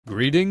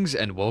Greetings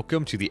and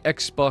welcome to the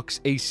Xbox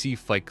AC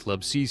Fight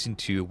Club Season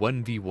 2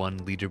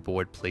 1v1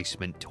 Leaderboard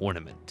Placement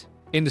Tournament.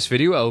 In this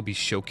video, I will be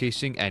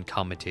showcasing and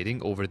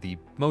commentating over the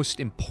most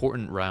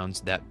important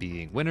rounds, that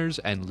being winners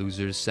and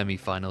losers,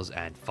 semifinals,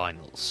 and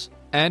finals.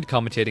 And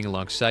commentating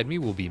alongside me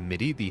will be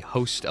Midi, the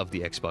host of the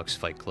Xbox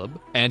Fight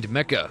Club, and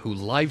Mecha, who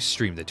live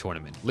streamed the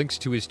tournament. Links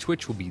to his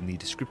Twitch will be in the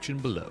description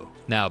below.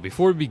 Now,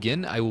 before we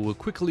begin, I will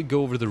quickly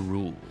go over the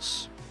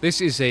rules. This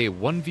is a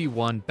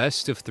 1v1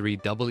 best of 3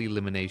 double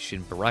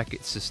elimination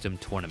bracket system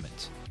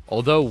tournament,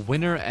 although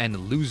winner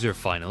and loser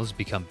finals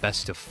become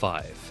best of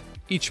 5.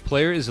 Each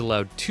player is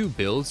allowed 2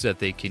 builds that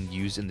they can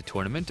use in the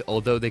tournament,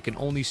 although they can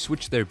only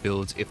switch their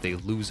builds if they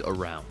lose a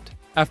round.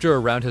 After a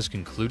round has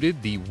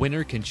concluded, the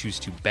winner can choose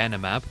to ban a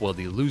map while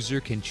the loser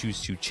can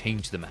choose to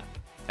change the map.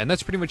 And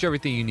that's pretty much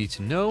everything you need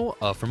to know.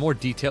 For more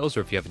details,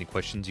 or if you have any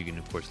questions, you can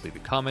of course leave a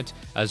comment,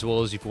 as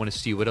well as if you want to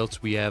see what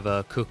else we have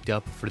cooked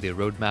up for the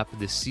roadmap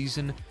this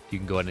season, you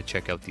can go ahead and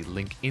check out the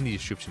link in the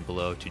description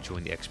below to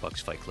join the Xbox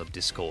Fight Club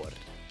Discord.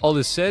 All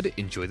this said,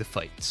 enjoy the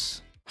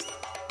fights.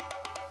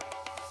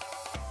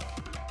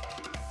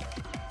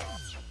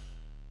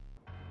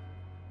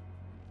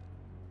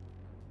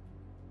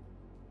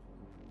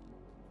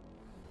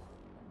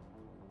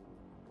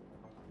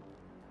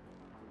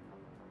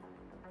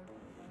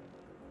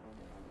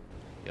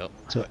 Yep.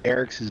 So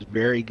Eric's is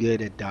very good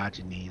at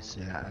dodging these.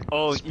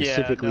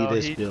 Specifically yeah, no,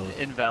 this he build.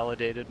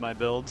 invalidated my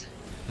build.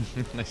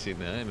 I see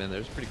that, man.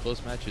 There's pretty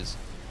close matches.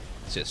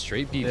 It's a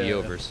straight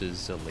BVO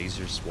versus a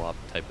laser swap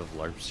type of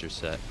Larpster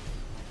set.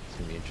 It's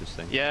gonna be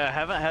interesting. Yeah, I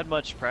haven't had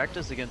much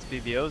practice against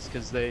BVOs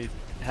because they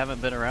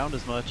haven't been around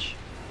as much.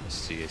 I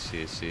see.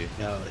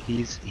 No,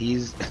 he's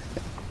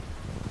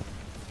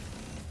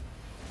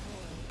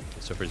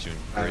So far, he's doing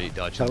great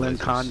dodging tell him lasers.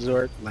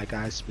 Consort, like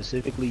I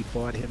specifically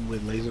fought him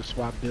with laser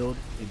swap build,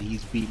 and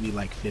he's beat me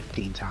like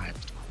 15 times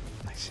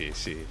I see.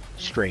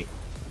 straight.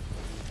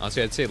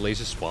 Honestly, I'd say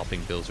laser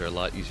swapping builds are a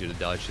lot easier to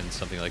dodge than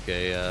something like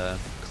a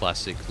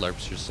classic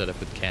Larpster setup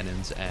with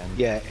cannons and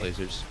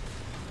lasers.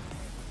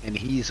 And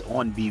he's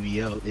on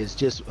BVO. It's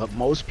just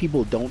most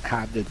people don't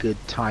have the good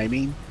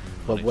timing,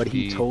 but what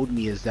he told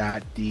me is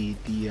that the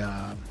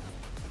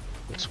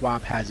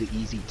swap has an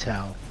easy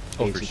tell.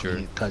 Oh, for sure.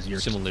 Because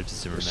you're similar to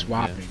Zimmerman,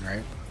 swapping, yeah.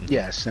 right? Mm-hmm.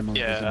 Yeah, similar.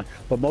 Yeah. To Zimmerman.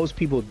 But most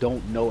people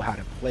don't know how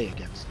to play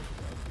against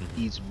him.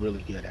 He's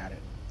really good at it.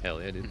 Hell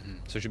yeah, dude.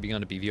 So should be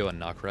on a BVO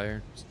and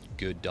Knockrider.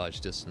 Good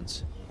dodge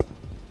distance.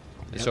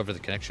 And so far the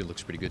connection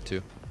looks pretty good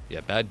too.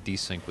 Yeah, bad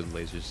desync with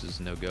lasers is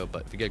no go,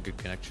 but if you get good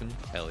connection,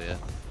 hell yeah.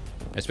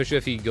 Especially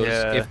if he goes,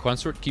 if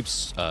Consort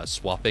keeps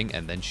swapping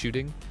and then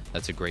shooting,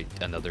 that's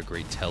another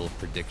great tell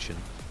prediction.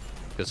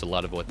 Because a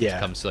lot of what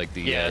comes to like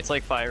the it's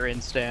like fire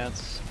in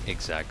stance.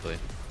 Exactly.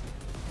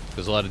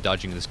 Because a lot of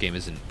dodging in this game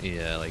isn't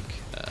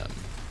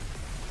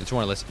it's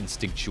more or less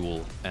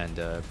instinctual and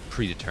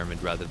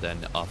predetermined rather than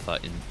off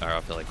like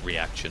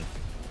reaction.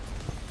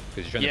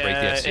 Because you're trying to break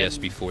the SCS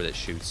before that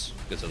shoots,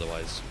 because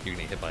otherwise you're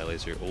gonna get hit by a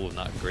laser. Oh,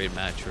 not a great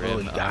match for him. Oh,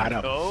 he got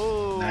him.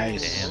 Oh,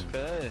 nice.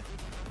 Okay.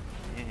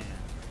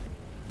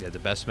 Yeah, the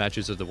best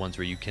matches are the ones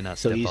where you cannot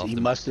So step off he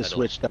the must have pedal.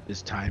 switched up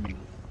his timing.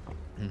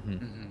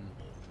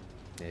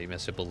 Yeah, he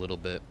messed up a little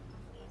bit.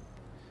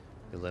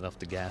 He let off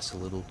the gas a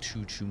little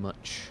too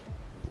much.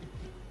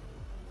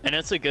 And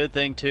it's a good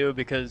thing too,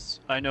 because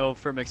I know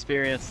from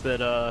experience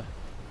that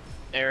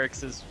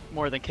Eric's is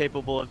more than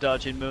capable of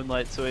dodging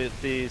Moonlight, so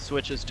if he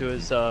switches to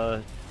his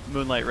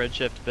Moonlight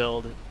Redshift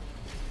build,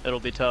 it'll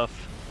be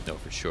tough. No,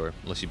 for sure.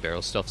 Unless he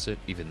barrel stuffs it,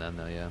 even then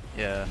though, yeah.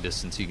 Yeah. The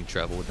distance he can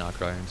travel with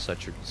Knockrider and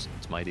such, it's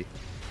mighty.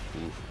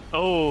 Oof.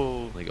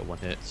 Oh! Only got one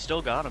hit.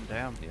 Still got him,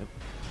 damn. Yep.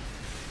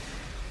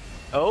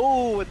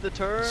 Oh, with the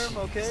term,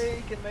 okay,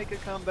 he can make a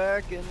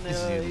comeback in He's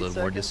a 8 little more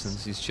seconds.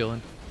 distance, he's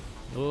chilling.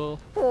 Oh.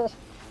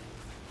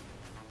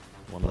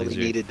 One All he laser.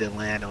 needed to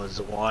land was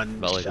one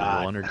About like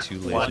shot. 1 or 2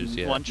 lasers,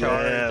 yeah. One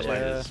charge,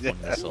 Yeah,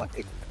 One missile.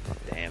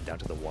 Damn, down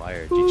to the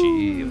wire.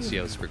 GG. Let's see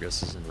how this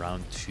progresses in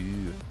round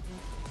 2.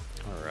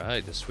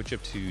 Alright, let's switch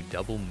up to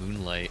double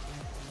Moonlight,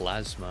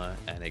 Plasma,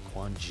 and a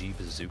Quan G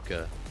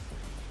Bazooka.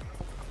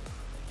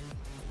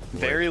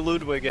 Very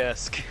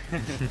Ludwig-esque.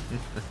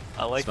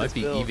 I like this might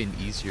be build. even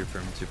easier for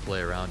him to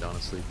play around,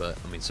 honestly, but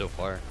I mean, so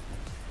far,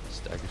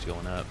 stagger's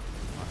going up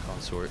on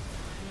Consort.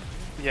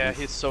 Yeah,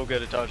 he's so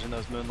good at dodging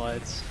those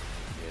Moonlights.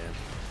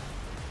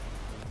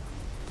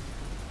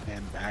 Yeah.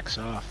 And backs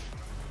off.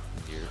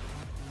 Here.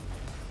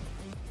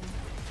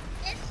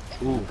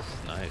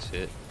 Oof. Nice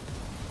hit.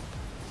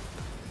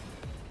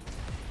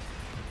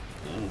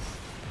 Oof.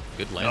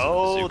 Good lands with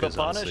Oh, the bazookas,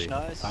 punish, honestly.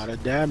 nice. A lot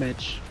of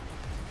damage.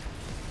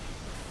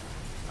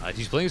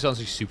 He's playing this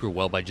honestly super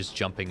well by just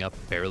jumping up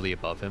barely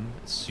above him.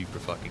 It's super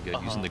fucking good.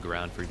 Using the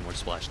ground for more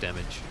splash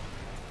damage.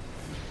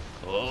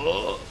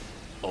 Oh,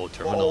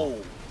 terminal. Oh,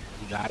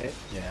 you got it?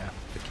 Yeah.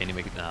 But can he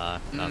make it? Nah,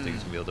 I don't think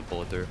he's gonna be able to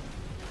pull it through.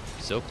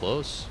 So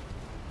close.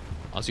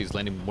 Honestly, he's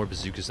landing more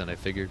bazookas than I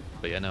figured.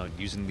 But yeah, no,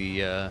 using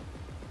the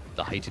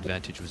height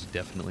advantage was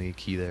definitely a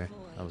key there.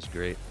 That was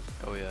great.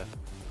 Oh yeah.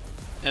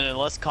 And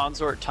unless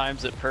Consort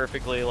times it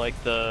perfectly,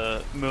 like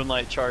the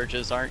Moonlight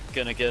charges aren't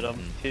gonna get him.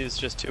 He's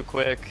just too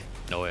quick.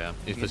 Oh yeah,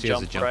 You because can he has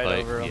a jump jump right height.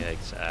 over him. Yeah,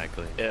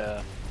 exactly.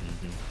 Yeah.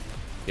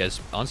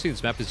 Yes, honestly,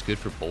 this map is good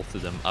for both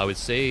of them. I would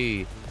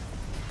say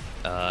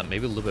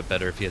maybe a little bit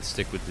better if he had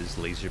stick with his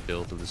laser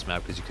build of this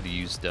map, because you could have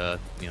used you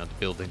know, the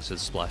buildings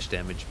as splash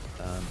damage,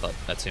 but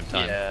at the same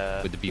time,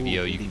 Yeah. with the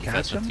BBO, Ooh, you did can he fast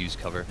catch enough him? to use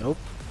cover. Nope.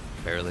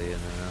 Barely,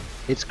 and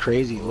It's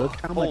crazy. Look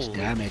how much Holy.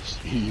 damage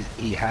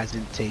he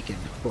hasn't taken.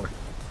 Or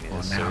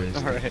Yes, now sir. he's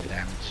Alright. taking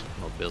damage.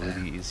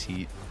 mobility is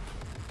heat.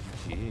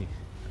 Gee,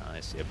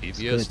 nice. Yeah,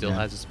 BBO good, still man.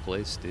 has its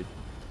place, dude.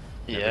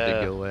 Never Yeah.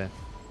 did go away.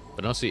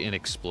 But honestly, an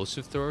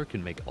explosive thrower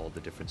can make all the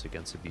difference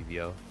against a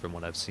BBO, from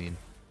what I've seen.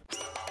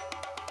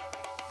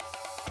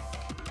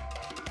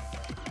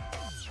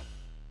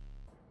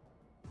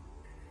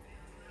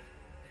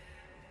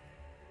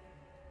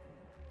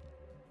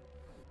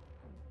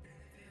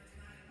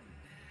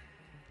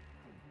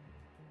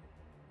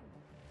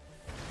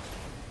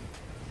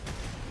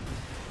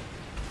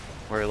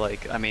 Where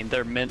like, I mean,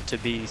 they're meant to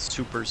be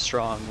super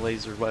strong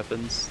laser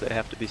weapons. They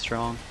have to be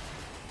strong.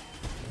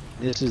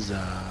 This is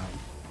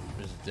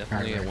There's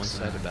definitely a Pyrex,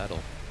 one-sided battle.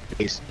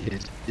 this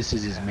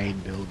is his main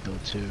build though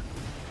too.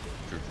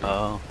 True, true.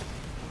 Oh.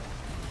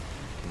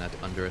 Cannot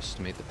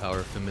underestimate the power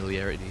of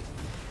familiarity.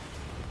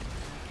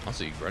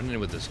 Also, you running in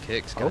with those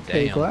kicks,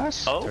 Okay, goddamn.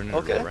 Glass. Oh, Turning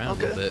okay, it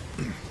around a little bit.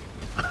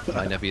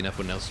 Might not be enough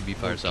when LCB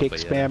fires up, Kick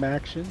but yeah. spam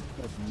action,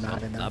 but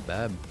not enough. Not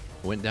bad.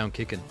 Went down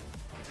kicking.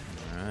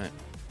 Alright.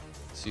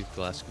 See if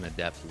Glass can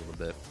adapt a little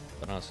bit.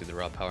 But honestly, the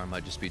raw power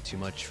might just be too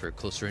much for a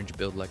close range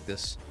build like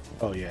this.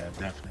 Oh yeah,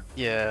 definitely.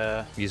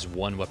 Yeah. He has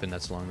one weapon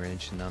that's long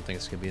range, and I don't think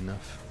it's gonna be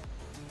enough.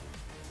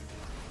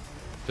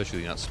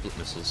 Especially not split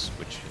missiles,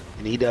 which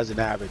And he doesn't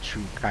have a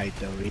true kite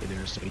though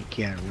either, so he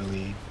can't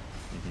really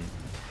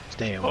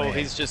stay away. Oh,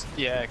 he's just,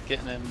 yeah,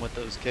 getting in with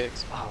those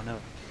kicks. Oh, no.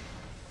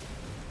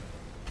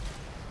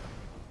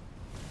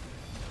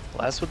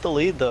 Last with the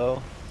lead,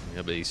 though.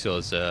 yeah, but he still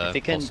has If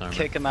he can pulse armor.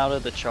 kick him out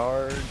of the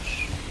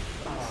charge.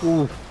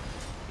 Ooh,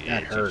 Yeah,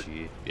 that hurt.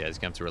 GG. Yeah, he's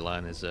gonna have to rely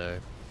on his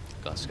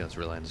Glass is gonna have to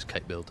rely on his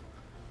kite build.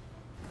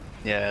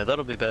 Yeah,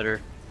 that'll be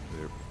better.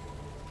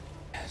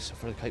 So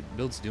far the kite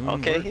build's doing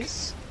Okay, work.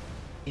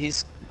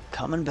 he's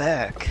coming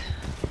back.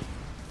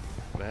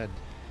 Bad.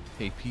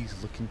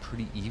 AP's looking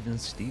pretty even,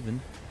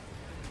 Steven.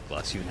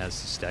 Glass even has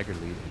the stagger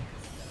lead.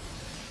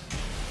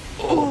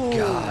 Oh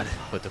god!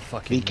 But the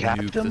fucking He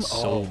capped nuke, him? the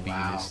soul Oh, beam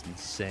wow. is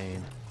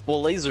insane.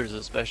 Well, lasers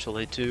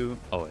especially, too.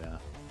 Oh yeah.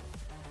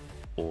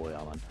 Oh yeah,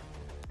 man.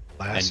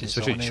 Glass And is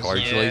especially on his- charge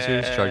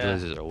lasers. Charge Yeah.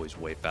 lasers are always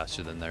way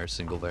faster than their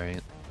single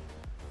variant.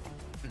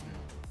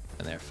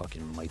 And they're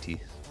fucking mighty.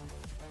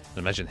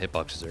 Imagine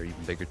hitboxes are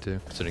even bigger too,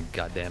 considering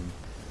goddamn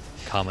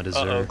Comet is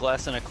Uh-oh, there.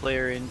 glass in a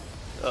clearing.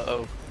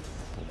 Uh-oh,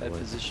 Oh, bad boy.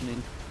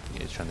 positioning.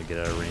 Yeah, he's trying to get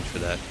out of range for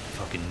that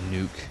fucking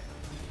nuke.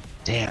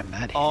 Damn,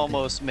 that hit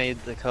Almost made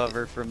the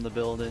cover from the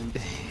building.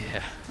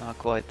 Yeah. Not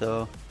quite,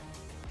 though.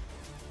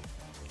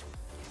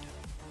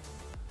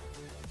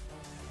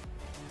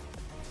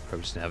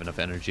 Probably just didn't have enough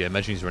energy. I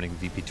imagine he's running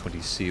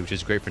VP20C, which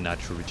is great for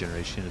natural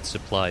regeneration. It's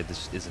supplied.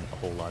 This isn't a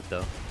whole lot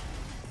though.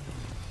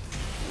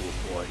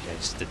 Oh boy, yeah,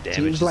 just the damage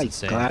Seems is like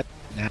insane. Glass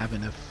didn't have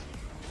enough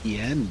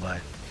EN,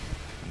 but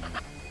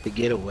to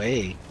get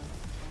away,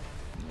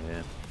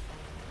 Yeah,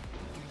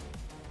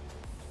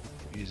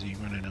 is he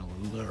running a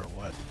Lula or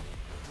what?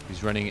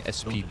 he's running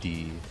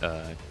SPD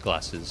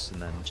glasses,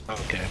 and then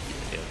Okay.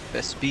 yeah,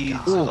 Best speeds.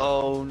 God.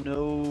 Oh,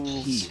 no.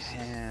 Jeez.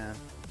 Damn.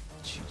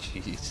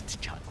 jeez,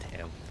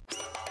 goddamn.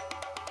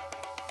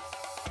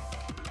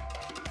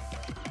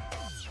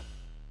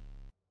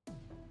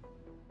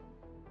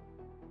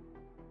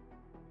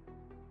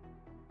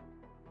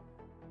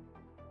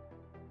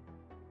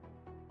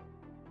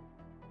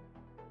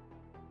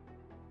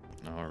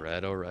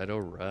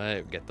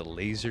 Alright. We got the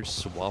laser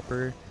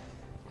swapper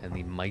and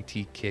the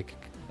mighty kick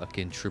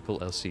fucking triple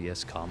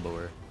LCS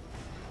comboer.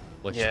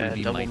 What Yeah, should we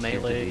be double mightier to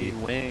melee be?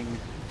 wing.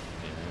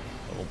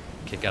 Yeah. Oh,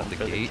 kick out the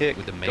For the gate kick,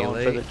 with the going for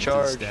melee the into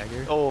charge.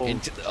 stagger. Oh,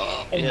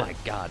 oh yeah. my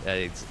god,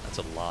 that's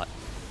a lot.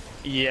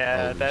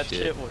 Yeah, Holy that shit.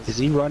 shit was Is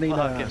he running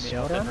fucking me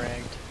sword up in armor?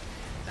 ranked.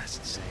 That's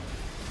insane.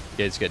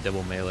 Yeah, it's got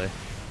double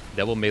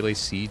melee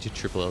siege,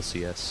 triple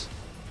LCS.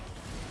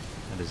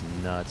 That is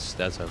nuts.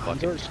 That's a fucking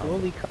Consort combo.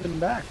 slowly coming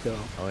back though.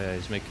 Oh yeah,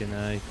 he's making.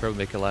 He probably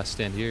make a last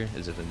stand here.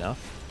 Is it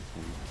enough?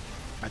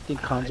 I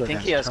think I Consort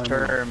think he has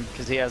terminal. term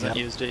because he hasn't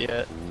Yep. used it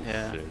yet. Ooh,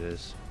 Yeah. there it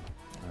is.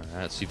 All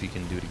right, let's see if he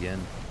can do it again.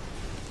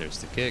 There's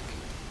the kick.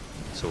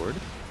 Sword.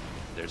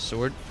 There's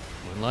sword.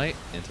 Moonlight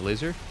into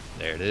laser.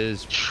 There it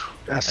is.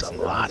 That's a That's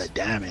lot nuts. of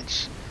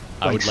damage.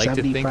 I would like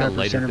to think a 75%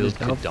 lighter of his build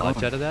could health dodge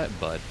gone. out of that,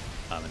 but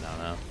I don't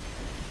know.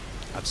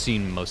 I've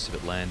seen most of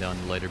it land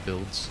on lighter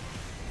builds,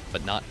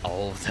 but not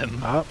all of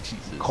them. Oh, Jesus.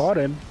 caught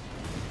him.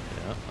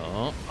 Yeah.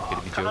 Oh, get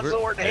a beach over.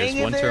 Consort, There's hang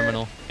in one there.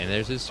 terminal, and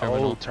there's his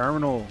terminal. Oh,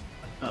 terminal.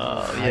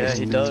 Oh, Nice.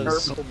 yeah, he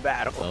does. Terminal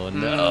battle. Oh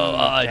no!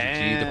 Ah,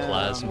 GG, the Damn.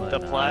 plasma. The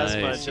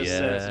plasma Nice, just yeah.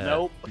 says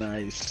nope.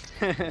 Nice.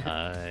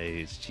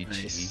 Nice, GG.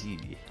 Nice.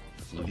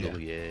 Flugal,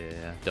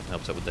 yeah. Definitely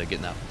helps out with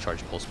getting that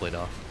charge pulse blade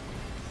off.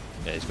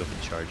 Yeah, he's going for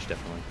the charge,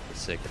 definitely.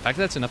 That's sick. The fact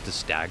that that's enough to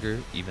stagger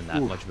even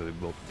that much of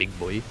a big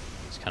boy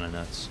is kind of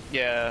nuts.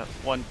 Yeah,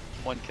 one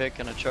kick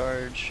and a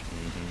charge.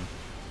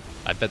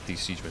 I bet these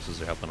siege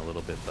missiles are helping a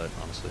little bit, but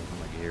honestly, I'm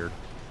like scared.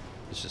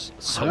 It's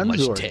just so Consort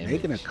much damage.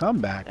 making a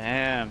comeback.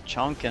 Damn,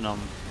 chunking them.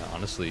 Yeah,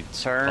 honestly,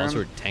 Turn.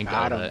 Consort tanked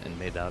all Got him. that and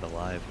made that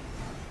alive.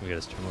 We got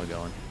his terminal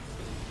going.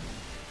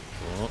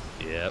 Oh,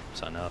 yep,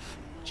 it's enough.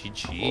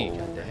 GG.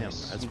 God damn,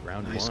 that's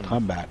round Nice one.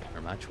 comeback.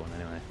 Or match one,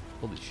 anyway.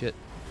 Holy shit.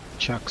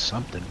 Chuck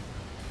something.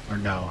 Or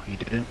no, he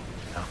didn't.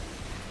 No.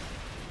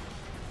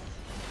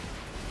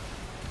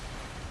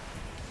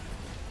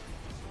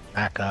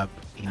 Back up.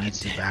 He needs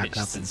to back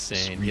up It's and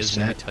insane. He hasn't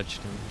even reset.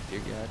 touched him. Dear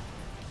God.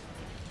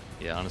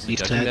 Yeah, honestly,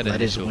 judging Reset. that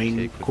Let his initial wing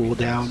kick would cool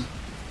be down. nice.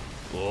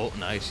 Oh,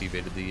 nice. He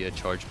evaded the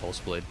charge pulse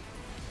blade.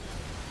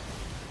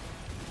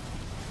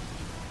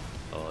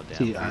 Oh, damn.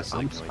 See, he's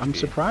like no I'm HP.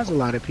 surprised a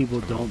lot of people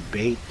don't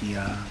bait the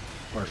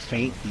or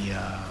feint the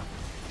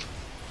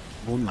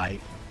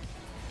moonlight.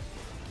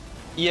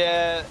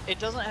 Yeah, it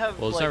doesn't have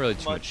Well, it's like not really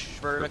too much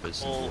much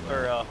purpose in vertical doing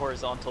or that.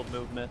 horizontal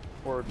movement,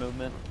 forward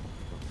movement.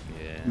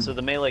 Yeah. So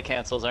the melee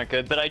cancels aren't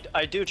good, but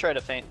I do try to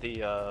feint the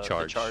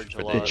Charge charge a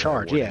for lot. The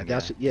charge, yeah, warning,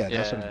 that's that's what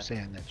Yeah. I'm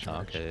saying. That Oh,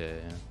 charge. okay,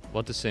 yeah. Well,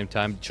 at the same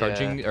time,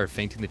 charging or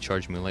feinting the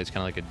charge moonlight is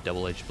kind of like a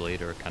double-edged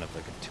blade or kind of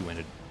like a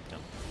two-ended,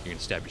 you're gonna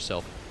stab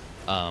yourself.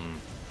 Yeah,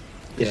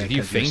 if you because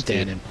you feint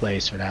stand it, in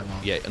place for that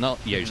long.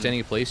 you're standing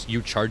in place,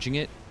 you're charging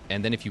it,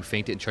 and then if you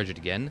feint it and charge it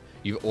again,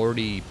 you've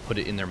already put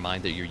it in their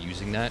mind that you're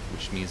using that,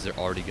 which means they're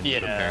already gonna be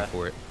preparing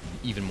for it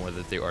even more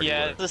than they already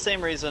Yeah, were. it's the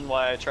same reason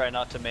why I try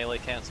not to melee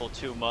cancel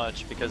too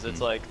much, because it's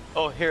like,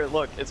 oh here,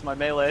 look, it's my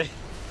melee.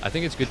 I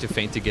think it's good to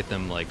feint to get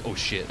them like, oh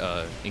shit,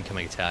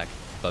 incoming attack.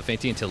 But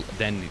feinting until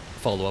then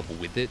follow up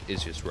with it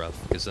is just rough,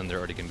 because then they're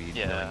already gonna be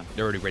they're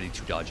already ready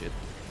to dodge it.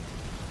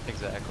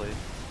 Exactly.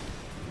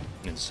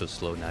 And it's so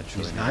slow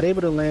naturally. He's not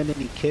able to land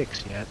any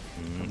kicks yet.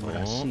 From what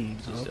I Oh, see.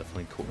 he's Oh,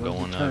 definitely goes the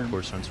going turn.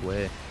 Coruscant's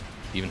way.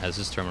 He even has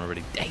his terminal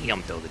already.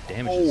 Damn, though, the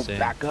damage Oh, is insane.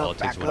 back up, Oh, it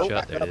takes back one up, shot.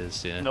 back There up. it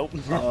is, yeah. Nope.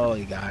 Oh,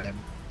 he got him.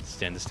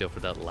 Stand to steal for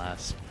that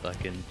last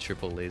fucking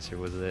triple laser,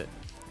 was it?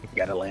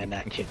 Gotta land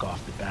that kick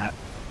off the bat.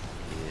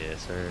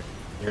 Yes, sir.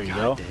 There you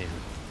God go.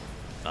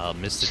 damn.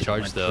 Missed the Should've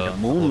charge, went for though. the The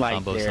whole moonlight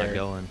combo's there. not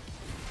going.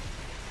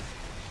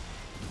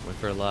 Went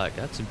for a lot.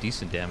 Got some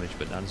decent damage,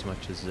 but not as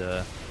much as,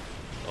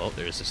 Oh,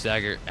 there's the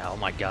stagger. Oh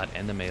my god,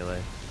 and the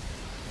melee.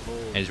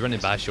 And he's running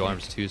Basho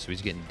arms too, so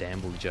he's getting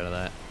damage out of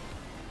that.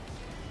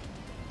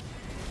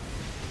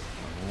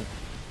 Oh,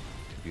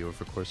 could be over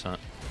for Coruscant.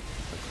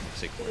 I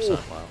say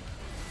Coruscant, wow.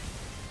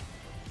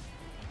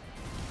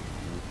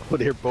 Oh,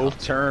 they're both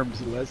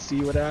terms. Let's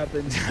see what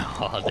happens.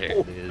 Oh, there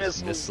it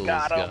is. Missiles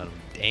got him.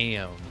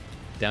 Damn.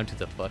 Down to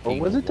the fucking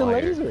Or was it the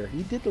wire. laser?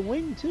 He did the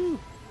wing too.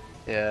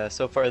 Yeah,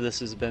 so far this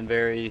has been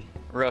very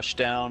rushed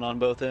down on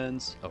both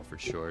ends. Oh, for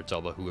sure. It's all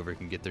about whoever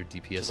can get their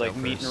DPS It's like out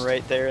meeting first.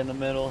 right there in the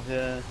middle,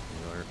 yeah.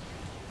 Or-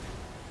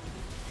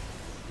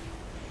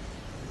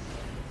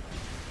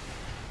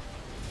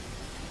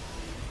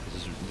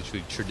 This is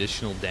literally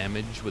traditional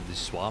damage with the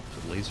swap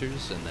with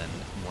lasers, and then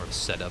more of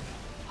setup,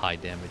 high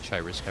damage, high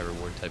risk, high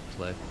reward type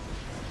play.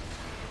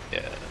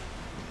 Yeah.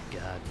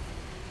 God.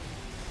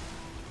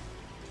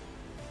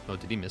 Oh,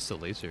 did he miss the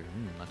laser?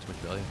 Not too much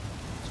value.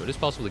 So it is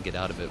possible to get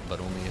out of it, but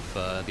only if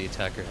the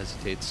attacker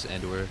hesitates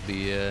and/or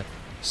the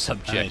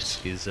subject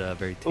Nice. is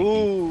very tanky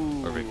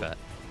Ooh. or very fat.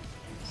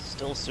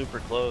 Still super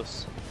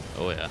close.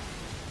 Oh yeah.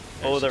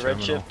 Oh, There's the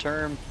terminal. redshift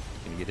term.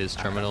 Can you get his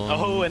terminal?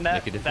 Oh, and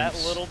make a that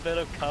difference? little bit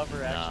of cover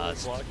Nah, actually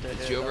it's blocked a gets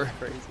hit. you That over. was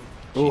crazy.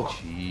 Ooh.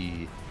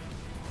 GG.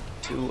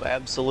 Two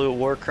absolute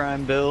war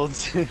crime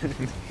builds. Yeah.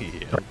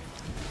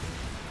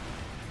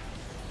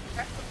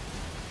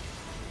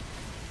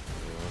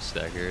 Oh,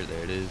 stagger,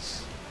 there it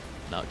is.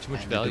 Not too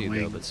much And with the value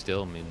though, wing. but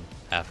still, I mean,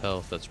 half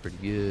health, that's pretty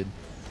good.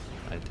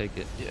 I'd take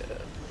it. Yeah.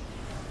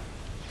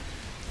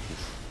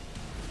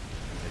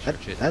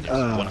 That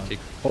One kick.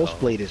 pulse Oh,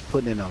 blade is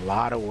putting in a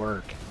lot of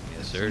work.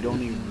 Yes, sir. You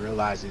don't even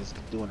realize it's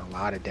doing a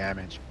lot of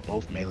damage.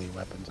 Both melee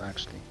weapons,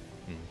 actually.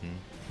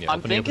 Yeah, I'm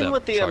opening up thinking that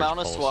with the charge amount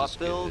of pulse swap is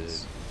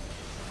builds,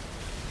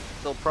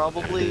 they'll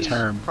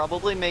Term.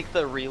 probably make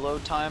the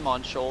reload time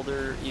on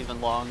shoulder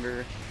even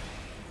longer.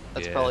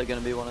 That's Yeah. probably going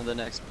to be one of the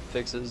next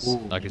fixes. Ooh,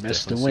 I he could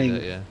missed the definitely see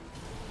wing. that, yeah.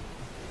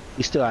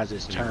 He still has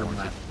his Pretty term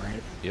warranted. left,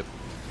 right? Yep.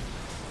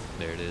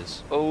 There it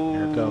is. Oh,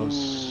 There it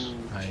goes.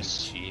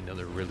 Nice. GG,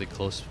 another really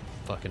close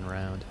fucking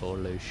round.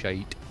 Holy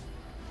shite.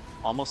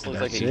 Almost And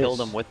looks like that's he it. killed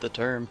him with the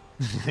term.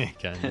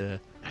 Kinda.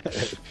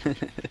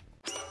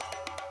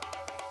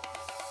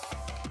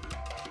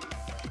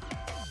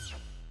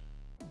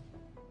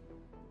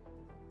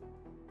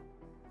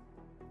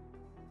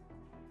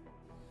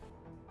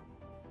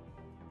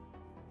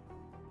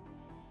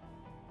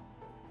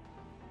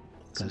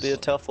 This would be a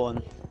tough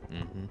one.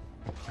 Mm-hmm.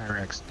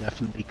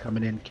 Definitely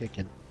coming in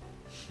kicking.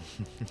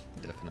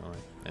 Definitely.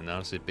 And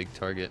honestly, a big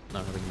target.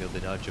 Not really gonna be able to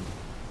dodge him.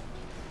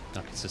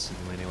 Not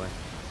consistently anyway.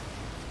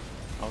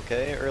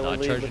 Okay, early Not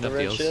lead charging with the up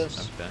red heals. shifts.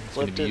 Not bad. He's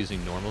gonna Flipped be it.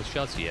 using normal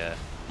shots? Yeah.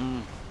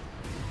 Mm.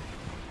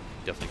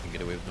 Definitely can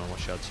get away with normal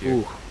shots here.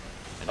 Ooh.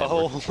 And it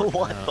Oh, worked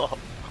what out.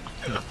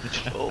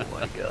 the? Oh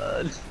my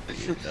god.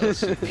 Dude,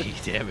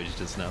 LCB damage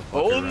does not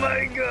fuck Oh around.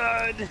 my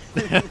god.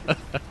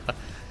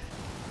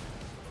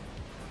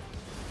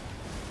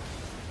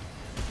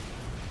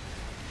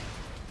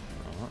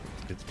 Oh,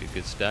 it's be a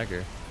good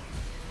stagger.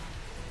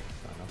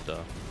 Not enough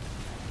though.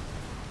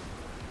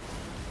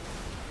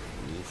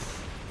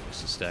 Oof.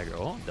 Just a stagger.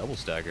 Oh, double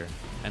stagger.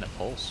 And a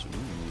pulse.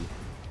 Ooh.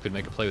 Could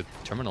make a play with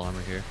terminal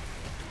armor here.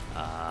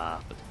 Ah,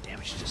 but the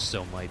damage is just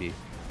so mighty.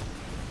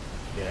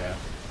 Yeah.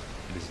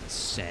 It is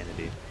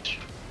insanity.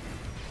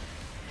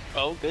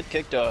 Oh, good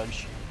kick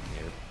dodge.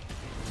 Yep.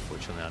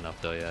 Fortunately not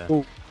enough though, yeah.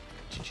 Ooh.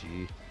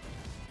 GG.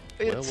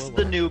 It's well,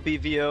 the well. new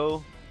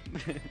BVO.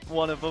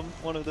 One of them,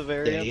 one of the Yeah,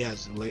 variants. he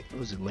has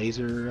was it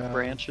laser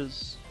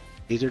Branches.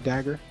 laser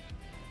dagger?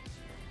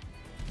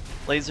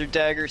 Laser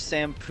dagger,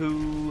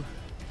 Sampu,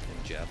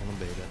 And javelin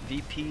beta.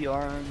 VP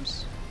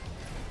arms.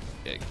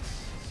 Yikes.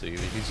 So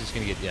he's just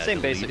gonna get Same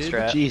basic deleted,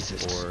 strat.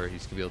 Jesus. or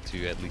he's gonna be able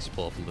to at least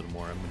pull up a little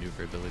more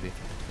maneuverability.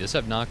 He does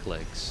have knock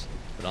legs,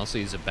 but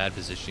honestly, he's a bad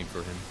positioning for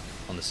him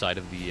on the side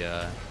of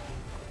the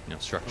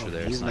structure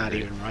there. He's It's not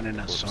great. even running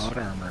Corpse. assault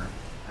armor.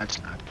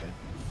 That's not good.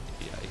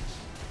 Yikes.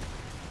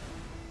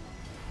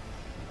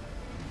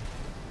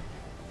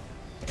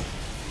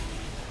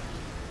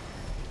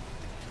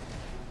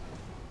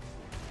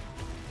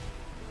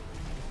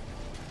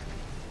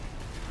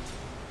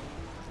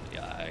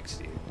 Yikes,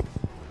 dude.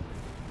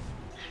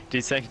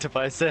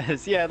 Desanctify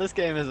says, yeah, this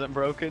game isn't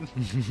broken.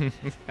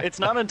 It's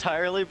not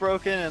entirely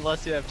broken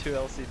unless you have two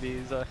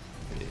LCBs.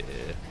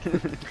 Yeah.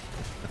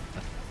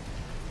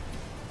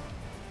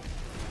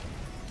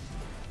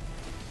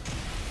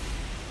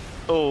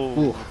 Oh,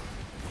 Ooh.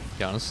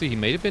 Yeah, honestly, he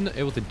may have been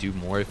able to do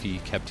more if he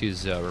kept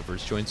his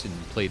reverse joints and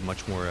played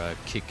much more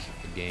kick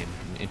game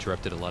and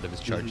interrupted a lot of his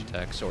charge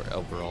attacks or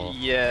overall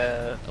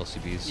yeah,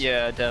 LCBs.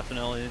 yeah,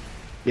 definitely.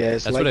 Yeah,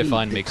 it's That's like what I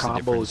find the makes the combos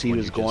difference he when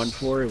was you going just-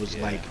 for. It was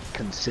yeah. like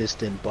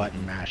consistent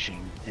button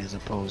mashing as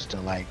opposed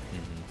to like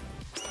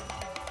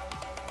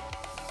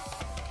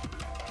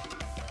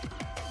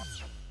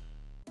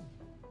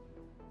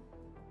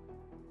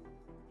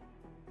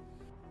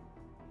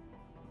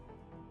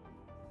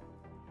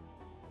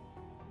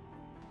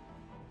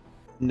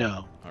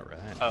no. All right.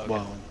 Oh, okay.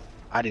 Well,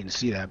 I didn't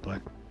see that,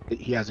 but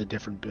he has a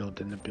different build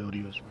than the build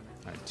he was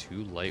running.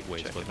 Two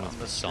lightweights, Check one it on with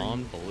the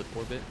Hassan, Bullet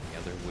Orbit, the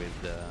other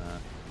with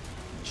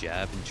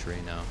Jab and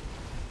Trino.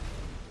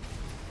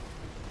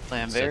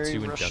 Lamberry, Setsu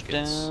and Rush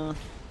Ducats. Down.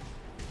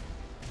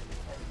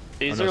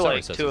 These no, are sorry,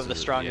 like Setsu's two of the the-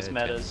 strongest yeah,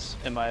 metas,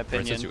 in my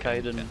opinion. Setsu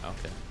and- Kaiden.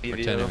 Okay. Or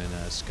BBO. Tenem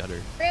and Scudder.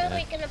 Where are Yeah.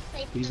 we gonna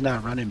play? He's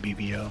not running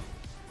BBO.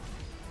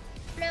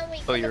 No, we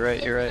Oh, you're gonna right,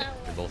 play you're right. Flower.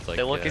 They're both like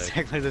They look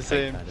exactly the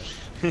same.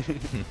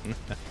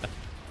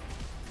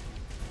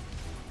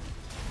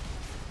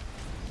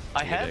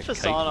 I You had get a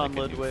Fasan kite on like a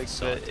new Ludwig, Fasan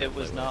but type it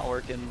was lightweight. not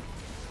working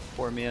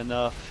for me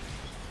enough.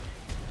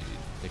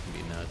 They can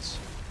be nuts.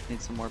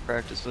 Need some more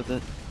practice with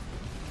it.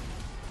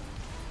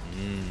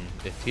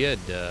 If he had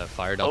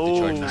fired off the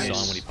charge Oh, Hassan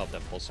nice. when he popped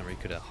that pulse number, he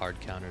could have hard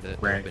countered it.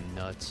 It would Right. have been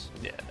nuts.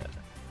 Yeah.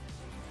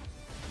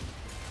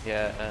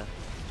 Yeah. And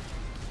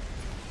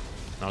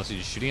honestly,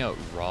 just shooting out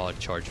raw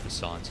charge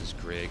Hassans is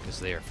great because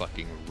they are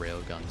fucking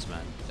railguns,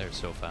 man. They're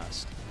so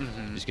fast. You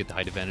just get the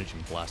height advantage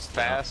and blast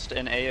them out. Fast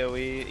and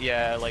AoE.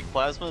 Yeah, like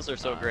plasmas are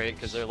so great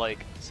because Nice. they're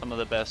like some of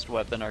the best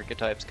weapon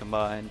archetypes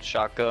combined.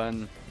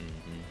 Shotgun.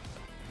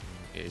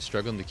 Yeah, he's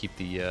struggling to keep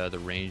the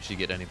range to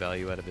get any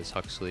value out of his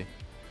Huxley.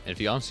 And if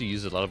he honestly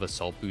uses a lot of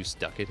assault boost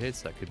ducket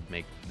hits, that could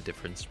make the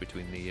difference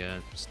between the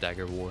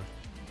stagger war.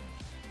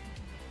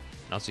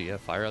 And also, yeah,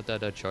 fire out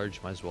that charge,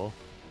 might as well.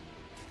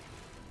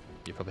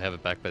 You probably have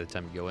it back by the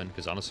time you go in,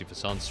 because honestly,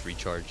 Fasan's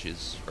recharge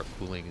or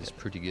cooling is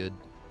pretty good.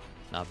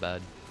 Not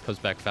bad. Comes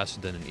back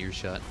faster than an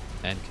earshot,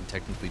 and can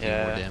technically do more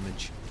Yeah.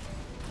 damage.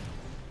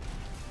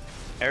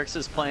 Eric's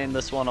is playing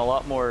this one a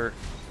lot more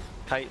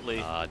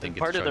tightly. I didn't And get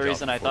part the of the charge off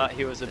reason I before thought he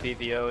he was a moved in.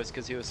 BVO is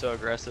because he was so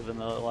aggressive in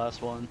the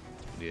last one.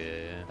 Yeah.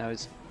 Now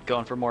he's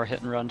going for more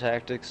hit and run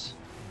tactics.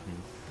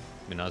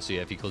 I mean, honestly,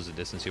 if he closes the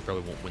distance, he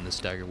probably won't win the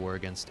stagger war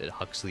against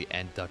Huxley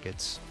and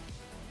Ducats.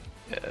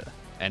 Yeah.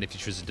 And if he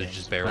chooses to Yeah, just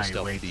he's barrel probably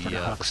stealth waiting for the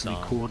the Huxley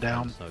Fasan,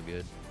 cooldown. it's no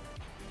good.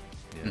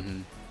 Yeah,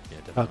 Mhm. yeah,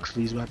 definitely.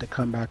 Huxley's about to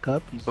come back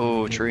up. He's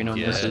Oh, gonna get Trino one.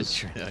 Yeah,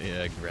 misses.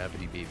 yeah,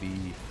 gravity,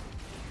 baby.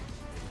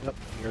 Yep,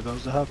 here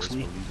goes the First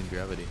Huxley. one losing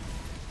gravity.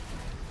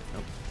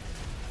 Nope.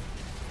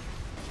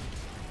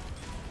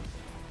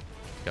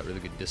 Got really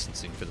good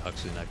distancing for the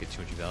Huxley to not get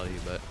too much value,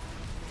 but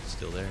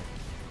still there.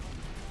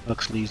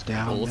 Huxley's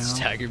down Both now.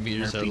 stagger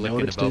meters are Murphy looking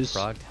noticed about this.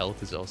 proc.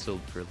 Health is also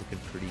looking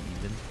pretty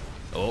even.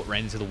 Oh,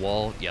 ran into the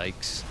wall.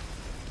 Yikes.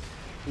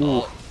 Ooh.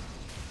 Oh,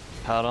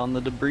 Caught on the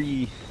debris.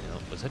 you know,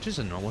 was that just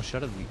a normal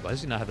shot of? Why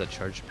does he not have that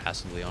charge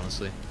passively?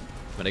 Honestly,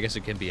 I mean, I guess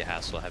it can be a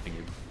hassle having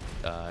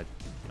your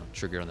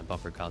trigger on the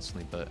bumper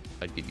constantly, but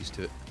I'd get used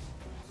to it.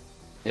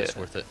 It's Yeah.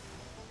 worth it.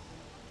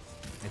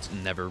 It's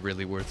never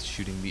really worth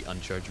shooting the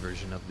uncharged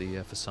version of the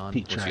Fasan.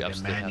 He once you tried a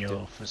absolutely have to.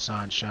 manual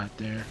Fasan shot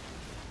there.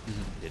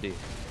 Did he?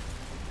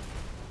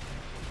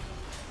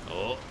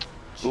 Oh.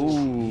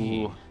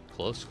 Ooh.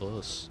 Close,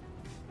 close.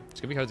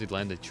 It's gonna be hard to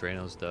land the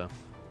Tranos though.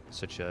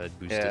 Such a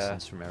boost Yeah.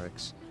 distance from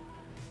Eric's.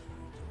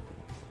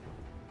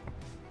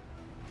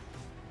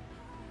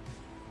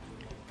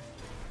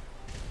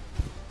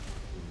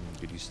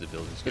 Good use of the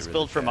buildings. This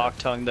build from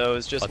Octung though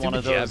is just one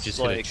of those just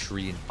hit a like,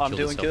 tree and I'm killed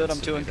doing himself good, I'm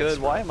instantly. doing good. That's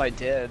Why right. am I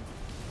dead?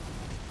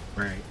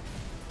 Right.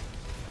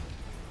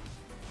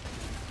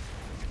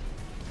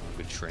 Oh,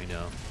 good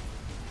Trano.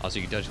 Also,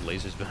 you can dodge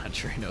lasers behind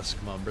Tranos.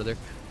 Come on, brother.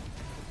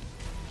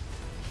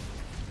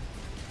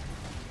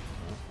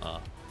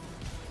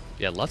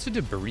 Yeah, lots of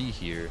debris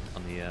here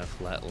on the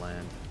flat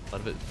land. A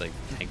lot of it like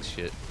tank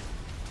shit.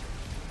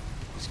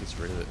 Just gets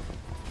rid of it.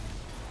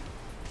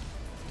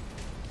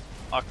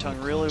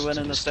 Octung really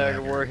winning the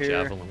stagger war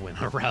here. Javelin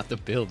went around the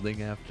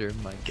building after.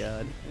 My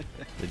God,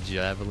 the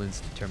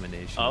Javelin's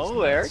determination. Oh, is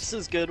nuts. Eric's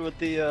is good with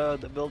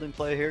the building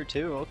play here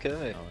too.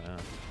 Okay, Oh yeah.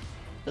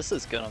 this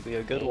is gonna be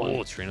a good Oh, one.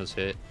 Trino's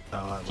hit. Oh,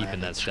 I Keeping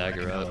landed that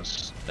stagger up.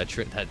 Tranos.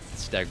 That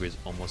stagger is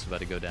almost about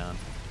to go down.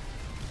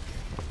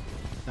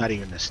 Not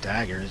even the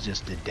stagger, it's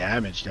just the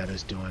damage that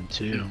it's doing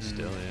too.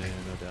 Still, yeah,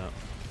 no doubt.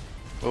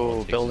 All Oh, it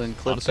takes building is-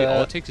 clip Honestly, all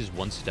that. it takes is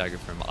one stagger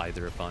from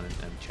either opponent,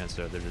 and chances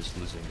are they're just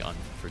losing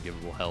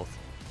unforgivable health.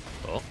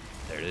 Oh,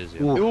 there it is.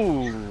 Yeah.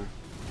 Ooh. Ooh.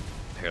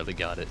 Barely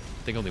got it.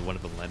 I think only one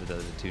of them landed out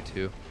of the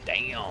 2-2.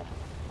 Damn!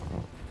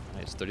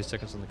 Nice, 30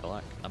 seconds on the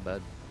clock. Not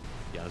bad.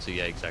 Yeah, honestly,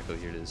 yeah, exactly.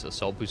 Here it is.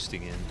 Assault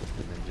boosting in,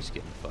 and then just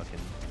getting fucking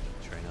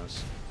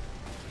Tranos.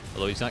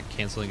 Although he's not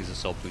canceling his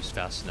assault boost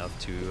fast enough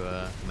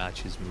to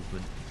match his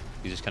movement.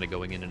 He's just kind of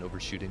going in and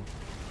overshooting.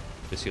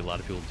 I see a lot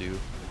of people do,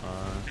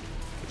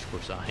 which of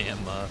course I am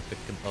a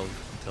victim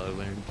of until I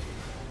learned.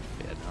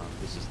 Yeah, no,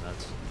 this is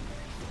nuts.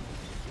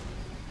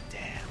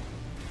 Damn.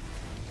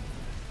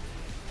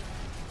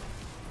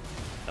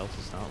 Health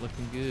is not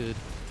looking good.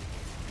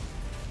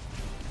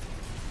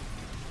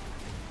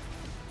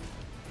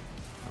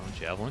 Oh,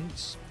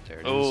 javelins. There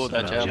it is. Oh,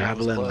 that javelin.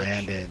 Javelin clutch.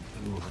 landed.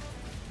 Ooh.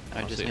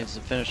 I just Honestly, needs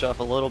to finish off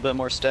a little bit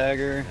more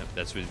stagger. Yep,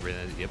 that's what.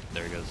 Yep,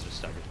 there he goes. Just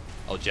stagger.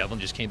 Oh, javelin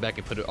just came back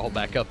and put it all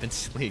back up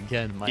instantly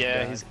again. My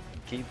Yeah, God. he's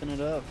keeping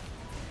it up.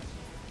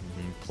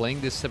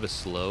 Playing this type of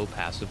slow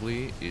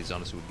passively is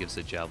honestly what gives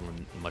the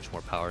javelin much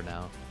more power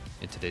now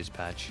in today's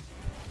patch.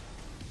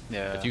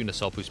 Yeah. If you can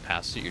assault boost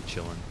past it, you're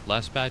chilling.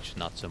 Last patch,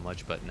 not so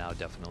much, but now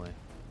definitely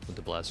with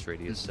the blast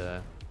radius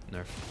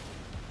nerf.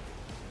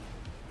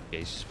 Yeah,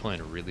 he's just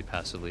playing really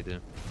passively to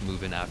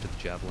move in after the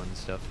javelin and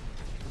stuff.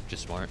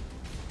 Just smart.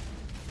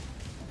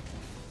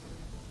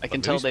 I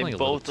can But tell maybe he's they playing a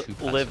little both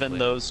too live in passively.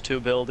 those two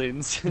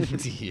buildings.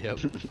 Yep.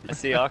 I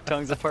see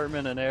Octung's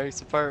apartment and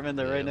Eric's apartment.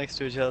 They're Yeah. right next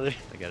to each other.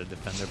 They gotta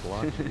defend their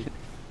block, dude.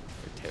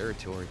 Their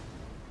territory.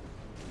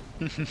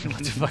 What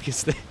the fuck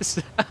is this?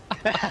 You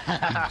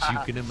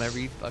juking him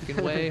every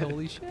fucking way,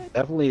 holy shit.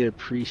 Definitely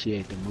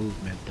appreciate the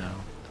movement though.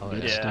 Oh,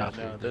 Good yeah. Yeah, stuff.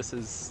 no, this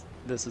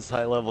is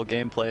high level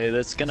gameplay.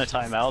 That's gonna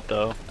time out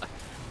though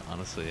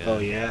Honestly, yeah. Oh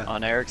yeah.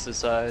 on Eric's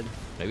side.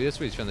 Maybe that's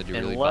what he's trying to do,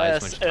 really buy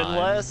as much time,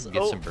 Unless-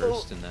 get some oh,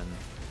 burst, and then...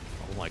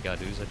 Oh my god,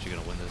 who's actually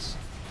gonna win this?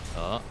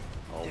 Oh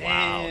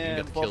wow, you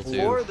got the kill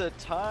before too. the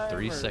time.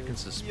 3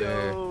 seconds to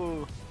spare.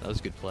 Yo. That was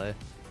good play.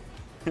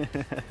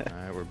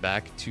 Alright, we're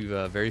back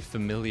to very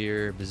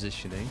familiar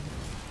positioning.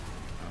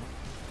 Oh,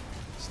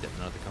 stepping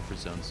out of the comfort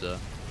zones, though.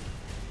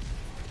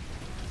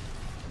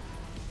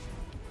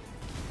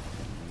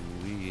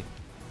 Ooh-wee.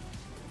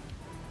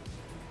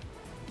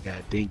 Yeah,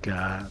 I think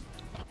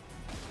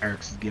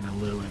Eric's is getting a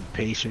little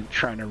impatient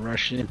trying to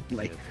rush in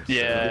like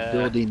Yeah. the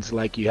buildings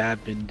like you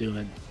have been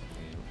doing.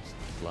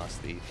 Yeah,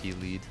 lost the AP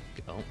lead.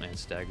 Oh, man,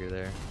 stagger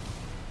there.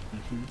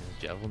 Mhm.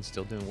 Javelin's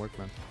still doing work,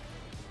 man.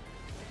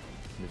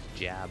 And his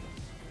jab.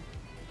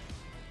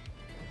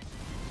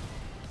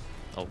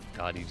 Oh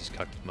god, he just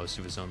cucked most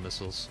of his own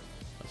missiles.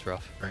 That's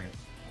rough. Right.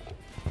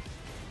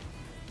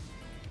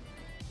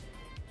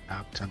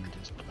 Octung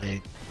just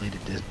played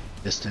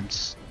a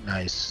distance.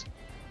 Nice.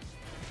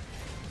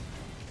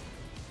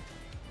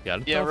 Yeah, I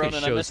don't Yeah, know if Ronan, it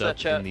I shows missed that up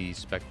chat. in the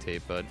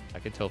spectate, but I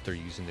can tell if they're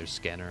using their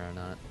scanner or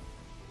not.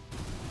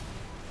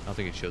 I don't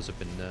think it shows up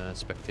in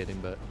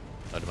spectating, but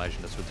I'd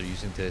imagine that's what they're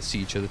using to see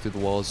each other through the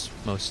walls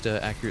most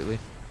accurately.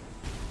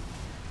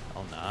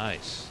 Oh,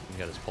 nice. He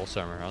got his pulse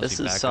armor. Honestly, This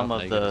is back some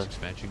up, of now you got the his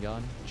expansion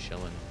gun.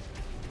 Chilling.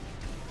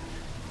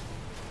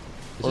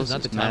 This is closest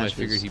not the time I matches.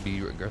 figured he'd be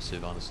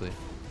aggressive, honestly.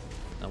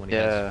 Not when he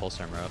has Yeah. his pulse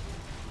armor up.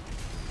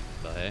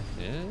 But hey,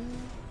 yeah.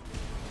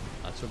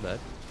 Not so bad.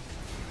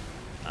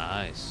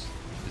 Nice.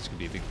 This could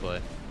be a big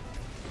play.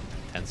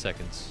 10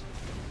 seconds.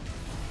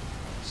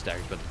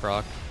 Staggers by the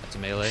proc. That's a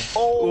melee.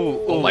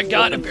 Oh, my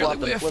god, I flipping, barely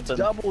flipping, whiffed. flipping.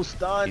 Double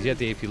stun. He's got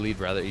the AP lead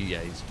rather. Yeah,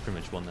 he's pretty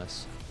much won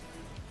this.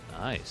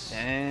 Nice.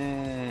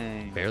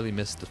 Dang. Barely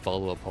missed the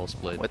follow-up pulse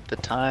blade. With the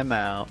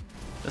timeout.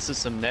 This is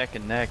some neck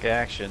and neck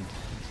action.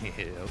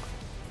 Yep.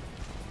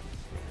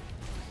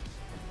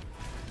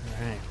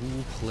 Alright, who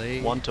will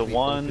play 1-to-1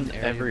 the open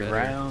area every better?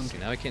 round. See,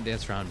 now I can't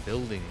dance around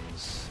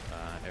buildings,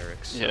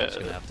 Eric, so Yeah. he's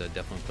going to have to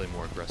definitely play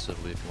more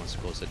aggressively if he wants to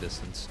close the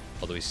distance.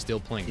 Although he's still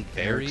playing Think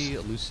very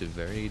Eric's- elusive,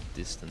 very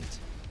distant.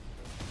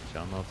 Which I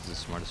don't know if it's the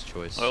smartest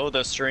choice. Oh,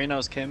 the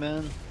Serenos came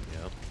in.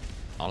 Yep.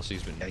 Honestly,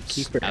 he's been Yeah,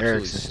 Keeper absolutely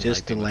Eric's is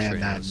just to sniping the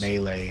land that Trinos.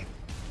 melee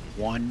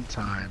one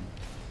time.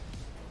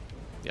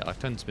 Yeah,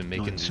 Octon's been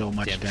Doing making so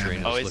much damn damage.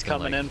 Trinos Oh, he's looking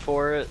coming like in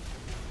for it.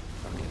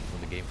 fucking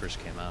when the game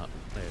first came out.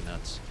 They're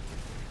nuts.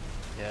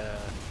 Yeah.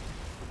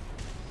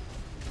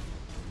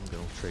 Go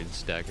trade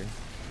stagger.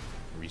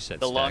 Reset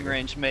The stagger. long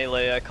range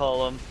melee, I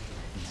call him.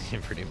 Yeah,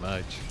 pretty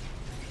much.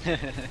 Pretty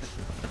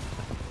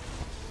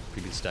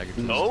good stagger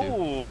tools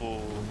Oh, too.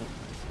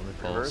 Another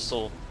pulse.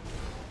 reversal.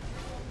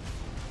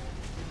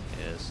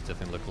 Yeah, it's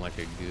definitely looking like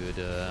a good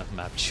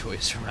map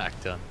choice from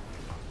Acton.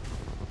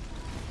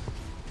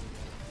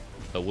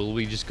 But will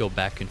we just go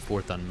back and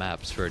forth on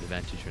maps for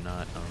advantage or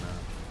not? I don't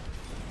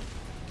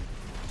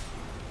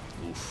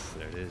know. Oof,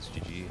 there it is,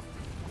 GG.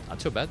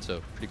 Not so bad,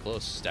 so pretty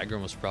close. Stagger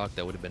almost proc,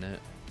 that would have been it.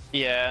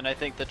 Yeah, and I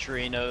think the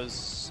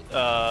Torinos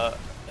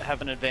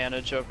have an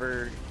advantage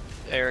over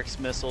Eric's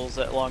missiles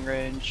at long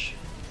range.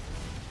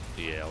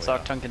 Yeah,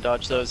 Octon can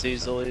dodge those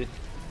easily.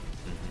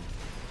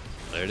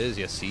 There it is,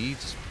 yeah, see?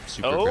 Just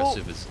super Oh.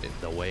 aggressive is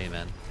the way,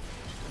 man.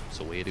 It's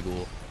the way to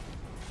go.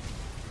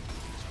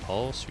 Just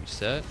pulse,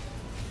 reset.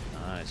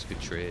 Nice, good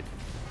trade.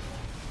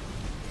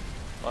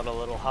 A lot of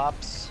little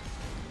hops.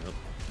 Nope.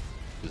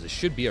 Because it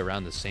should be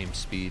around the same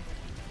speed.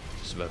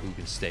 Just about who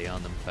can stay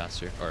on them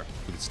faster. Or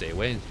who can stay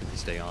away and who can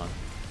stay on.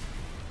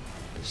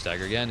 And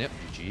stagger again, yep,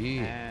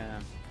 GG.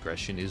 Man.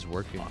 Aggression is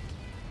working.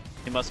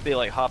 He must be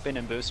like hopping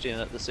and boosting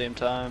at the same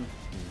time.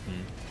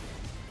 Mm-hmm.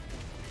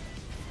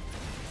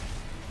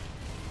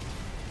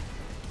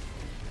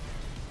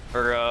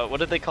 Or what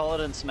did they call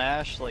it in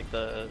Smash? Like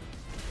the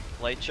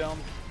light jump?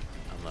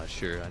 I'm not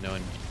sure. I know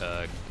in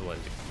what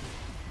is it?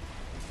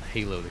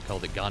 Halo they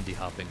called it Gandhi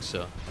hopping,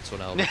 so that's what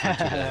I'll refer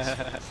to it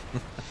as.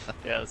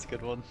 Yeah, that's a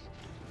good one.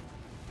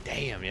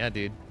 Damn, yeah,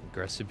 dude.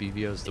 Aggressive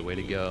BVO is the way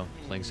to go.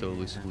 Playing so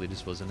elusively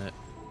just wasn't it?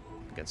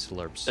 Against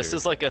Larpster. This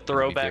is like a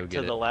throwback to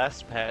get the it.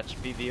 last patch,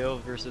 BVO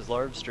versus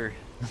Larbster.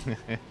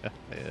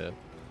 Yeah.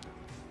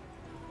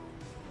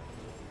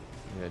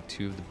 You got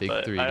two of the big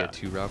But three. You I- got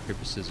two rock,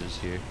 paper, scissors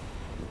here.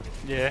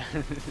 Yeah.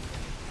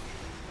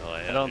 Oh,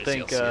 yeah, I don't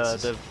there's think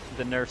LCSs.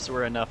 the nerfs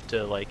were enough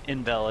to like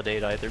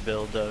invalidate either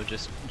build though.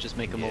 Just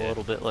make them a Yeah.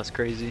 little bit less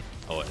crazy.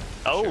 Oh, yeah.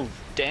 Oh, Sure.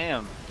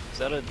 damn! Is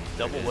that a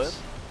double it whip? is.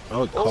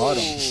 Oh, it caught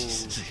him.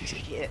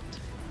 Shit!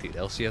 Dude,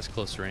 LCS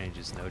close range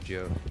is no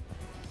joke.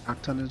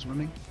 Octon is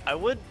running. I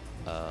would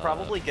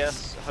probably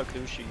guess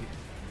Hakushi.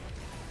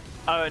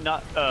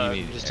 Not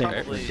mean just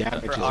probably take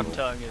for damages.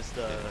 Octung is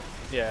the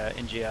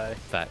NGI.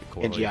 Fat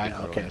core. NGI.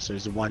 Okay, so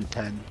there's a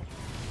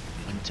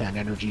 110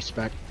 energy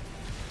spec.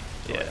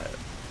 Yeah.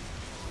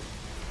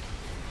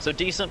 So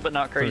decent but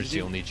not It's crazy.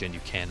 the only gen you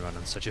can run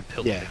on such a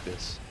build Yeah. like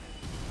this.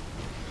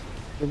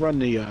 We'll run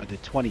the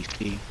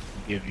 20C,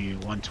 give you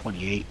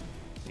 128.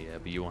 Yeah,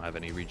 but you won't have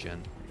any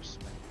regen.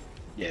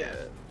 Yeah.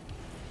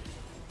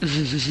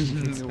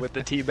 With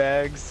the tea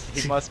bags,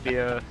 he must be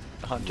a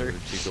hunter.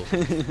 Lord Jiggle.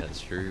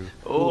 That's true.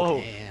 Oh.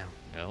 Damn.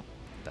 Nope.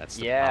 That's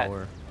the Yeah.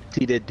 power.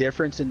 See, the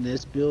difference in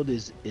this build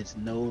is it's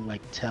no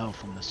like tell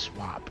from the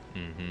swap,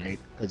 Mm-hmm. right?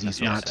 Because he's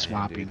That's what I'm not saying,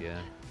 swapping. dude, yeah.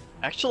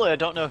 Actually, I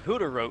don't know who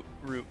to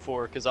root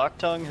for, because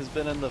Octung has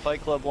been in the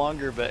Fight Club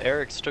longer, but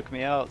Eric's took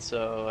me out,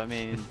 so, I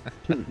mean,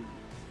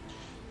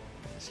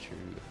 That's true.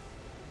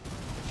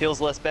 it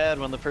feels less bad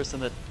when the person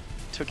that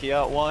took you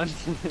out won.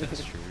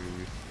 That's true.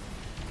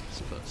 I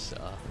suppose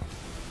so.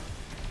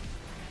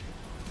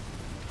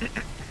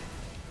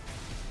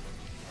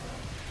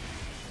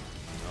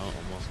 Oh,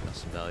 almost got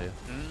some value.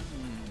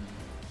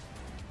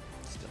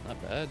 Still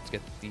not bad to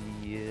get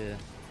the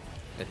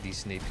a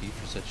decent AP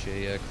for such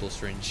a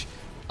close range.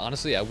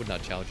 Honestly, I would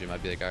not challenge him.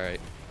 I'd be like, all right,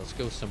 let's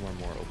go somewhere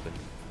more open.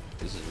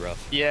 This is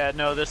rough. Yeah,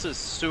 no, this is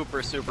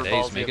super Hey, he's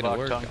ballsy of making it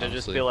work, Octung to just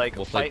honestly. be like,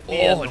 We'll play- fight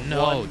me Oh in the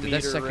no! 1 Did that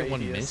meter second one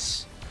radius.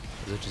 miss?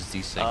 Or is it just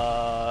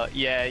desync?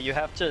 Yeah, you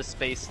have to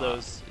space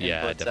those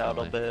yeah, inputs out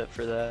a definitely. bit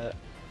for that.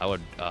 I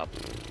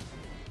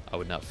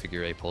would not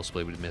figure a pulse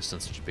blade would have missed on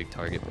such a big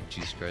target. But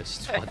Jesus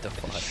Christ, what the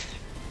fuck?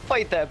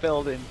 Fight that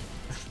building!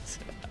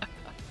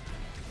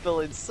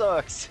 Building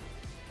sucks!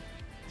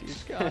 Dear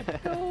God,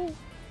 no.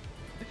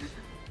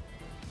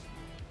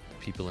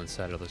 People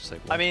inside are just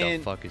like, what I mean-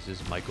 the fuck is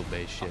this Michael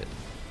Bay shit?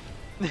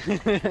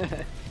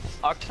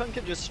 Octung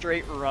can just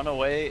straight run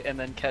away and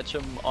then catch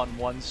him on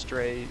one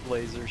stray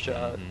laser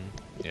shot.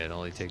 Mhm. Yeah, it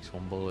only takes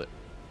one bullet.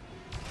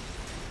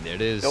 There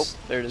it is. Nope,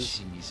 there it is.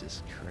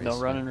 Jesus Christ. No man.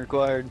 running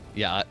required.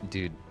 Yeah,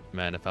 dude,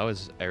 man, if I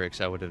was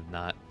Eric's, I would have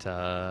not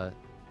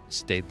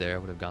stayed there. I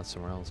would have gone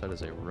somewhere else. That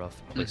is a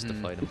rough place to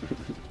fight him.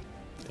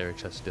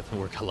 Eric's has to definitely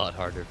work a lot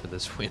harder for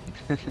this win.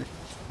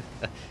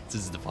 This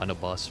is the final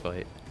boss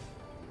fight.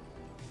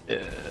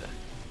 Yeah.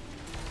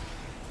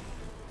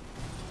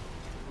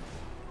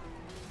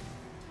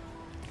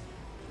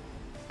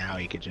 Now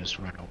he could just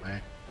run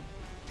away.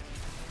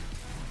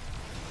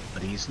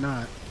 But he's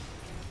not.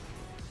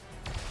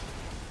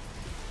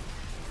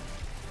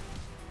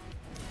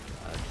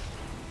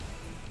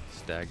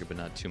 Stagger, but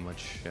not too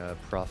much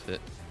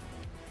profit.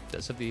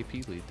 Does have the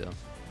AP lead though.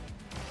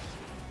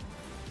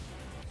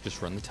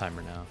 Just run the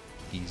timer now.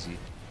 Easy.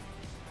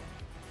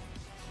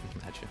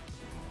 Imagine.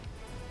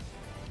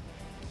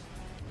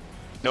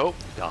 Nope.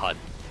 God.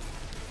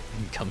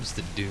 Here comes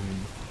the doom.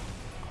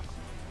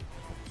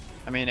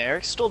 I mean,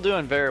 Eric's still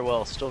doing very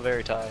well, still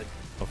very tied.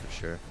 Oh, for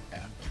sure.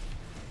 Yeah.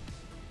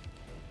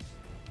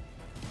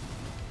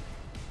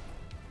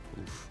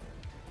 Oof.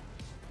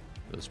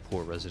 Those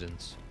poor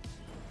residents.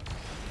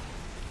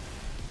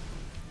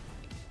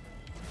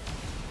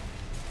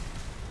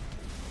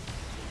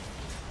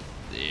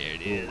 There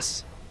it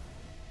is.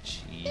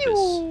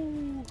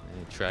 Jeebus.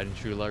 Tried and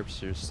true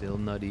LARPs are still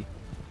nutty.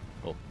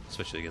 Well,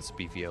 especially against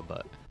the BVO,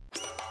 but.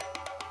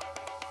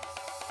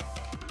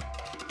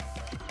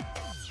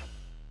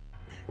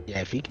 Yeah,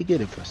 if he could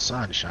get a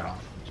facade shot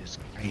off, just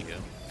There you go.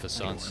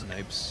 Fasan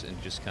snipes and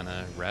just kind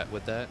of rat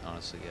with that.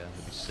 Honestly, yeah,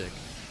 that'd be sick.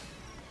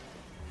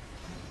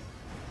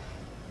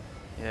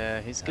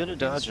 Yeah, he's That good would at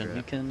be the dodging. strat.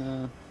 He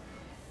can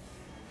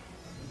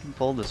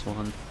pull this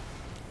one.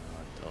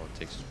 All it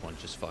takes is one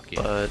just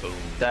fucking But boom.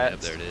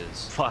 that's- Yep, there it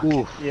is. Fuck.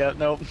 Oof. Yeah,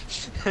 nope.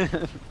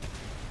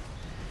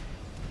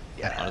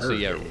 Yeah, Honestly,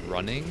 yeah, hurt.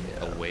 running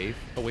away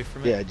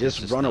from it. Yeah, is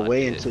just run not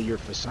away it. until your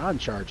facade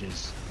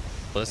charges.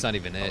 Well, that's not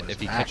even it. Oh, If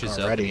he it's back catches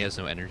up already. and he has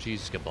no energy, he's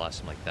just gonna blast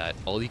him like that.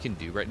 All he can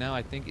do right now,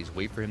 I think, is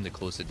wait for him to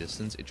close the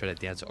distance and try to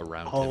dance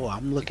around him. Oh,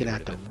 I'm to looking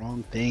get at the rid of it.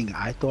 wrong thing.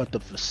 I thought the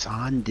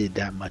facade did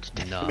that much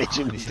No, damage.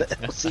 It was the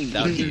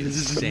that would be LCD.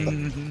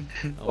 insane.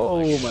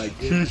 Oh my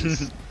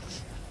goodness.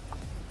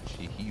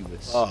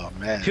 Jeebus. Oh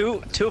man.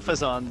 two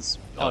Fazans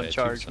Oh, on yeah, two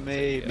charge, Fazans,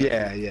 maybe.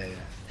 Yeah.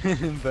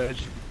 But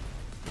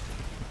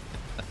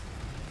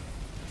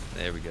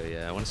There we go.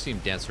 Yeah, I want to see him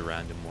dance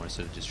around him more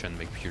instead of just trying to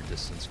make pure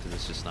distance, because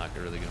it's just not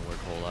really gonna work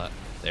a whole lot.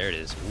 There it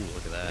is. Ooh,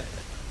 look at that.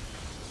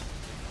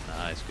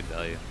 Nice, good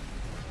value.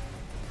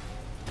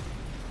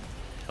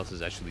 Health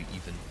is actually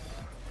even.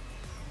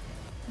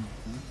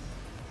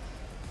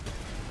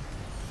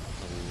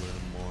 A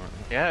little more.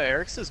 yeah,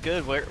 Eric's is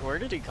good. Where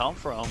did he come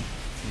from?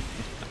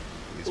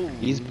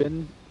 He's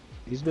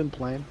been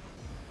playing.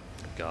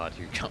 God,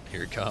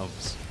 here it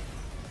comes.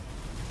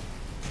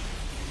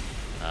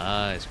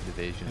 Nice, good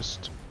evasion.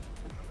 Just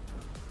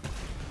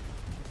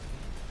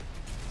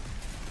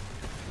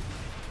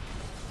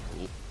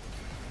Cool.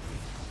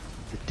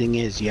 the thing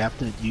is, you have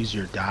to use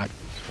your dodge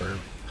for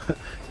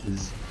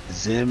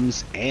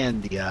Zims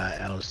and the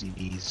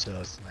LCDs. So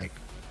it's like,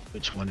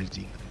 which one is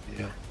he gonna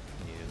do? Yeah.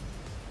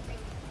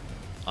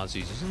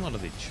 Honestly, he's using a lot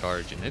of the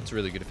charge, and it's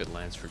really good if it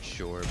lands for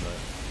sure, but...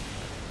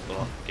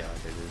 Oh, God,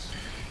 there it is.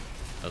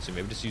 Also,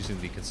 maybe just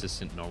using the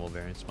consistent normal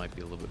variants might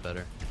be a little bit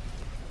better.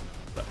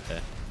 But,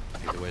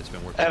 either way, it's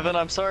been working. Evan,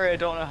 I'm sorry, I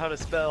don't know how to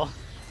spell.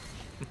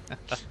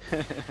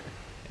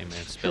 Hey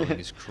man, spelling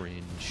is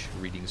cringe.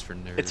 Readings for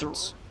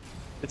nerds.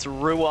 It's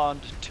Ruand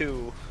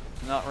 2,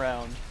 not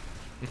round.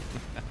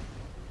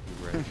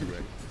 You're right, you're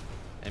right.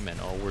 Hey man,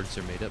 all words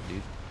are made up,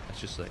 dude.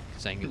 That's just like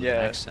saying it with Yeah.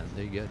 an accent.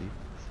 There you go, dude.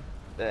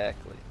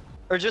 Exactly.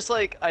 Or just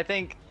like, I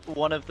think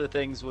one of the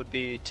things would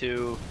be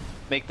to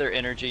make their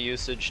energy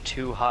usage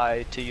too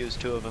high to use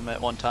two of them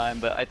at one time,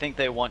 but I think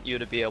they want you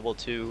to be able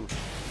to,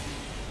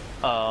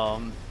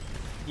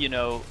 you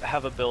know,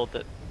 have a build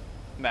that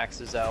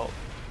maxes out.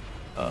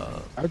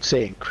 I would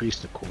say increase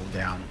the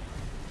cooldown.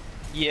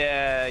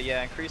 Yeah,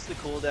 increase the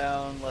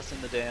cooldown, lessen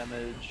the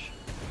damage.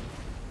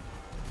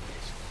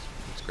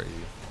 It's crazy.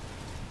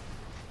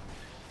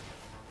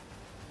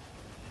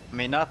 I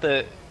mean, not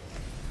that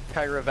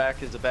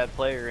Kyrovac is a bad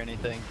player or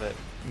anything, but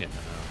Yeah, no,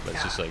 but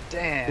it's just like...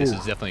 damn. This is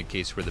definitely a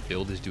case where the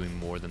build is doing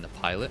more than the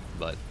pilot,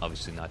 but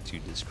obviously not to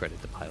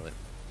discredit the pilot.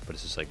 But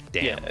it's just like,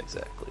 damn. Yeah,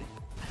 exactly.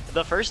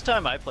 The first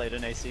time I played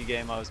an AC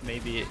game, I was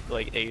maybe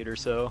like 8 or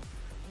so.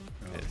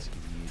 It's,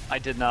 I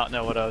did not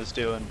know what I was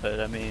doing, but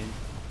I mean,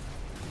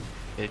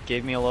 it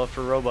gave me a love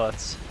for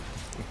robots.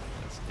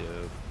 that's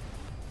dope.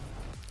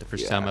 The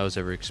first Yeah. time I was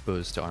ever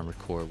exposed to Armored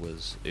Core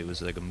was, it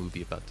was like a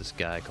movie about this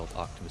guy called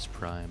Optimus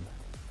Prime.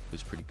 It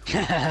was pretty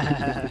cool.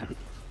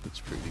 It's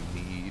pretty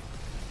neat.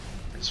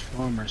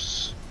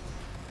 Transformers.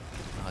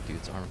 Ah, dude,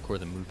 it's Armored Core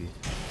the movie.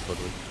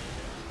 Totally.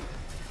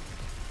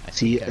 I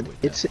See, think I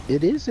would,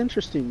 it is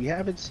interesting. We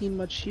haven't seen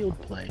much Shield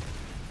play.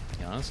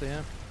 yeah, honestly, yeah.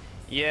 I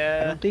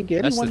Yeah, don't think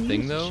anyone That's the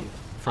thing, uses though. Shield.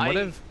 From what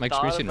I I've my thought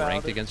experience in about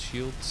ranked it. against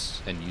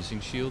shields and using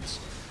shields,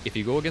 if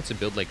you go against a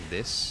build like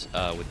this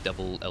with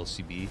double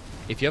LCB,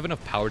 if you have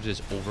enough power to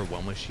just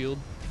overwhelm a shield,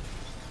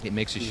 it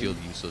makes a shield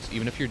useless.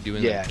 Even if you're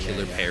doing Yeah, like yeah,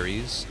 killer yeah.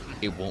 parries,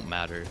 it won't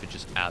matter if it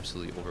just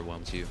absolutely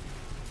overwhelms you.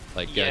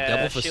 Like yeah,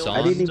 double Shield Fasan.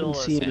 I didn't still even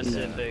a see any,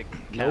 specific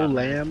No counter.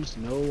 lambs,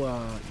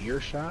 no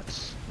ear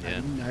shots. Yeah.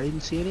 I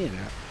didn't see any of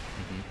that.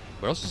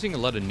 We're also seeing a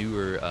lot of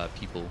newer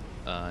people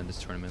in this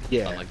tournament.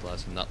 Yeah. Unlike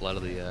last time, not a lot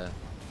of the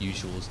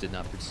usuals did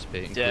not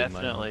participate, including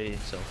Definitely.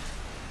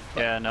 myself.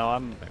 Yeah, no,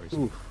 I'm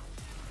Ooh.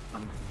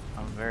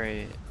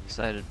 very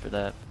excited for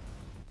that.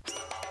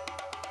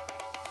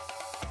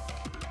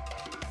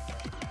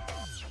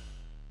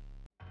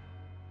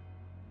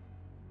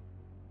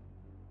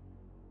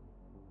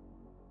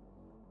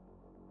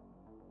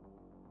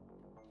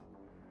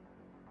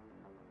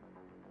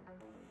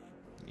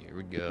 Here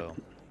we go.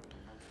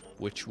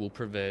 Which will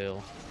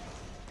prevail?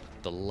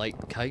 The light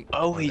kite?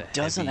 Oh, or he the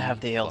doesn't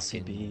heavy have the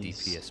fucking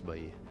LCBs. DPS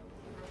buddy.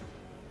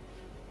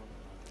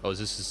 Oh, is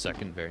this his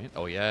second variant?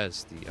 Oh yeah,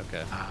 it's the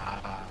okay.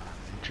 Ah,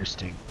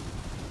 interesting.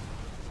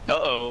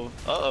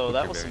 Uh-oh,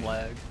 that was some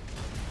variant. lag.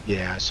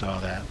 Yeah, I saw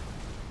that.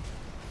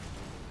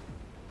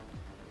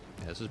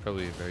 Yeah, this is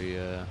probably a very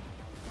or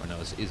no,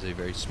 this is a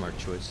very smart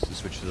choice to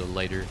switch to the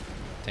lighter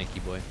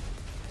tanky boy,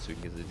 so we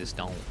can get the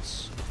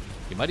distance.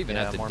 You might even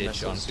Yeah, have to more ditch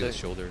missiles onto the to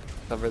shoulder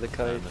Cover the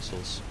kite.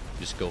 missiles.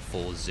 Just go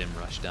full Zim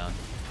rush down.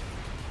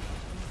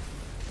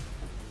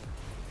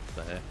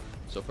 But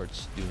so far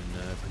it's doing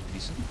pretty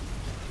decent.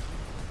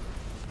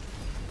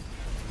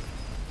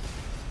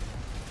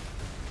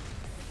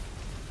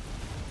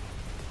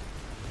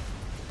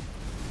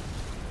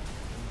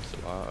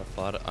 So our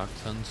Fada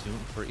Octon's doing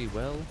pretty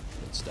well.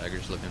 But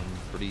Stagger's looking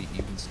pretty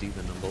even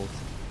Steven on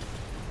both.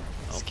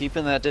 He's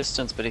keeping that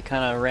distance, but he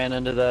kind of ran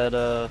into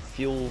that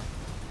fuel. Yep.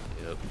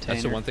 That's the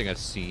Container. one thing I've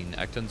seen.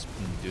 Acton's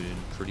been doing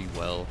pretty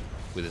well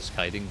with his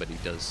kiting, but he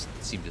does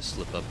seem to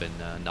slip up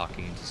and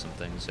knocking into some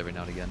things every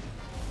now and again.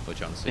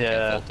 Which honestly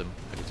Yeah. can't fault him.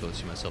 I can totally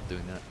see myself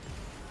doing that.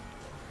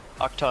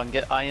 Octon,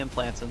 get eye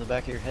implants in the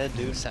back of your head,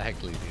 dude.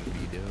 Exactly, dude. What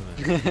are you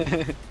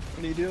doing?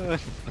 What are you doing?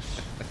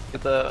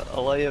 Get the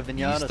Alea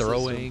Vignana He's system.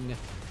 throwing.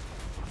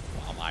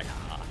 Oh my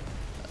god.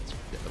 That's,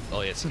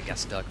 oh yes, he got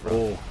stuck, bro.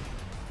 Oh, Yeah,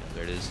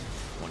 there it is.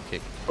 One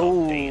kick.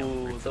 Oh, right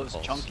for the those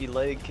pulse. chunky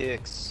leg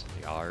kicks.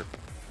 Yarp.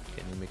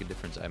 Can't even make a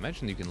difference. I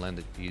imagine you can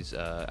land these.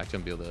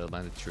 Acton be able to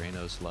land the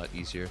Tyrannos a lot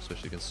easier,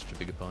 especially against such a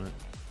big opponent.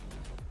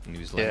 And he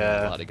was landing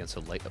Yeah. a lot against a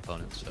light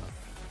opponent, so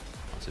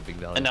that's a big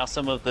value. And now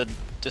some of the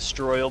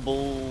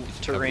destroyable He's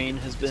covered terrain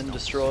the has been distance.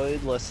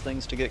 destroyed, less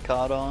things to get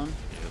caught on. Yep.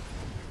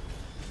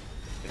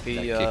 If That he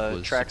kick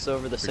was tracks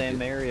over the pretty same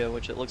good. area,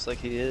 which it looks like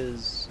he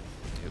is,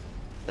 Yep.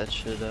 that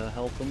should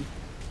help him.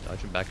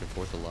 Dodging back and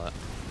forth a lot.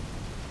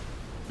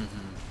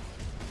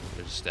 Mm-hmm.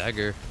 There's a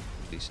stagger.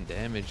 Decent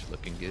damage.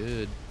 Looking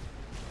good.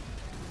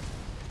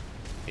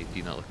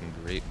 AP not looking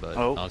great, but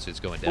Oh. honestly it's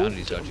going down and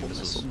he's dodging double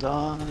missiles. missile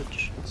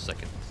dodge.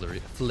 Second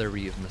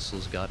flurry of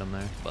missiles got him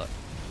there, but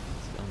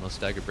still no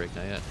stagger break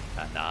not yet.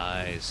 Ah,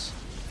 nice.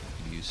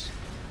 Good use.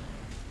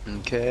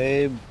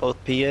 Okay,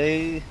 both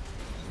PA.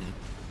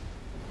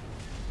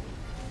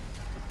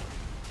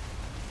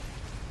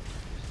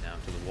 Down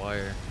to the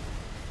wire.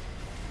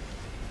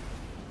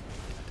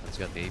 He's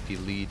got the AP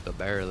lead, but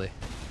barely.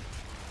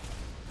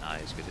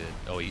 Nice, good hit.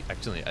 Oh, he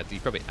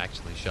probably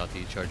accidentally shot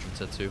the charge from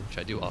Setsu, which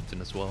I do often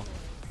as well.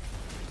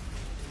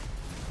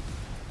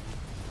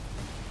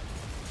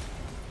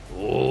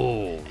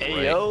 Oh, Hey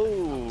right.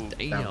 yo!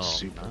 Damn, That was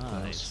super nice.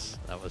 close.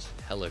 That was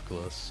hella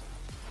close.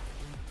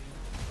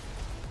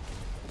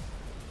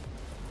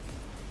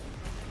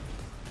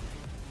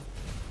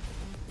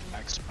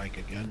 back spike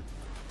again.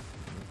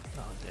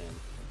 Oh,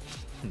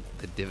 damn.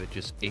 The divot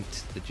just ate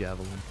the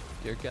javelin.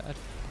 Dear God.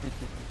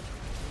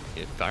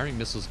 Yeah, firing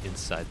missiles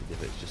inside the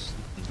divot is just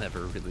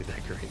never really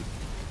that great.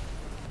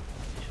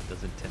 It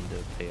doesn't tend to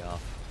pay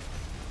off.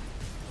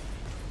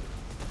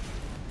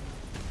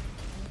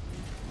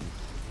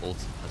 Old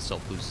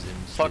assault boosts in.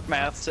 Fuck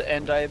maths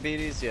and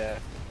diabetes, yeah.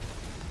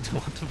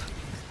 What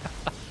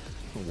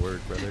the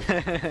word,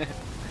 brother.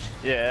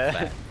 Yeah.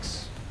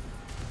 Facts.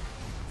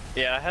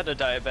 Yeah, I had a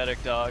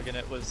diabetic dog and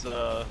it was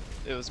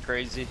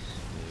crazy.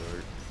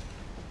 Lord.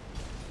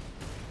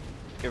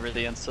 Give her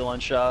the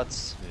insulin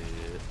shots.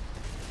 Yeah.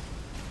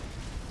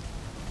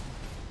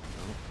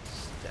 Oh,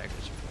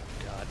 staggers.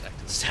 God,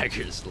 acting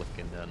staggers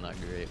looking not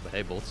great. But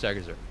hey, both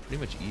staggers are pretty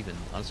much even.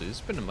 Honestly, this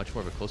has been a much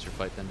more of a closer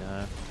fight than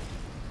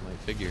might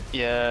figure.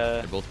 Yeah.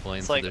 They're both playing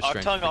It's for like their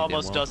strength Octung pretty damn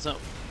almost well. doesn't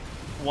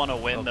want to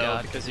win Oh, though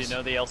God, because you goodness.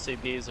 know the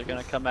LCBs are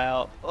gonna come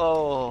out.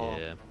 Oh.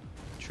 Yeah,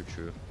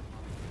 true.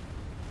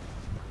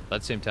 But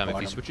at the same time, if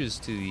he Bottom. switches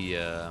to the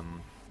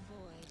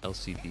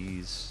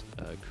LCBs,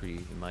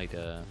 Kree might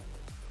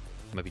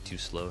be too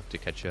slow to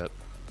catch up.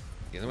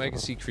 The only way I can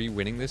see Kree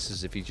winning this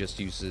is if he just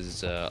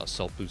uses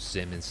Assault Boost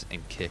Zim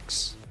and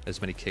kicks. As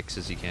many kicks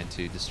as he can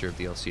to disturb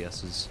the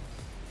LCSs.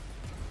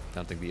 I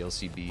don't think the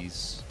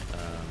LCBs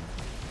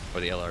or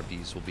the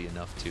LRBs will be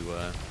enough to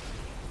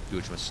do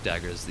as much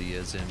stagger as the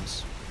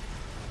Zims.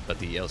 But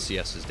the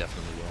LCSs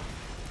definitely will.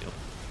 Yep.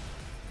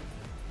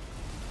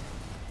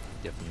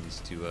 Definitely needs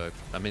to,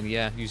 I mean,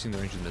 yeah, using the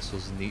range of the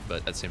missiles is neat, but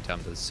at the same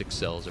time, the 6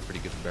 cells are pretty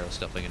good for barrel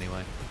stuffing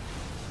anyway.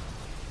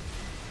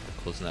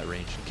 Closing that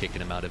range and kicking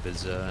him out of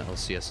his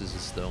LCSs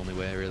is the only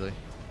way, really.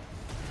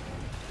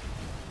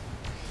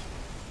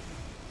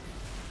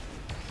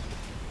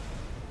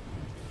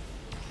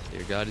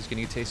 Dear God, he's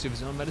getting a taste of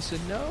his own medicine.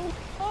 No!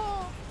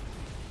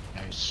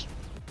 Nice.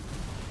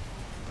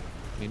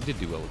 I mean, he did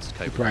do well with his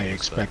kite. You probably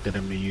regardless, but expected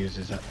him to use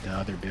his, the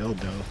other build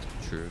though.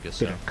 True, I guess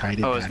Could so. have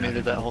kited I was that muted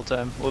other that whole build.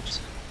 time. Whoops.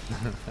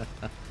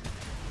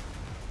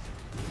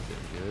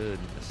 Good.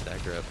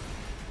 Stagger up.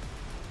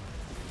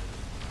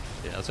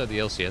 Yeah, outside the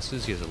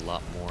LCSs, he has a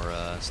lot more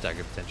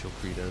stagger potential.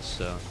 Kree does,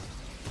 so.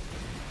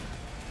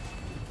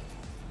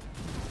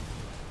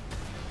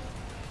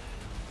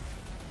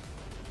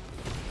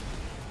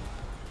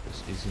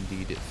 This is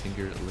indeed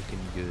finger looking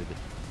good.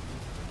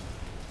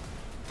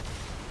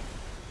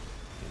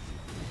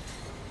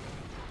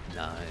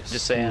 Nice.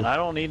 Just saying, I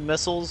don't need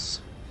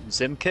missiles.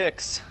 Zim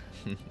kicks.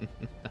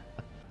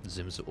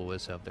 Zims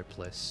always have their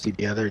place. See,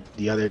 the other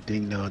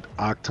thing though,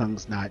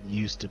 Octung's not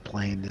used to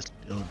playing this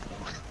build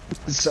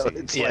though. So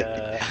it's like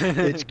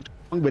it's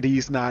strong, but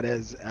he's not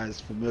as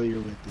familiar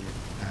with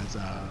it as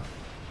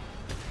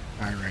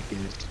Kyrek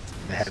is.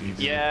 The heavy build.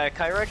 Yeah,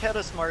 Kyrek had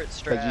a smart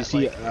strat, you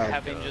see, like,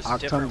 having just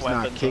Octung's different not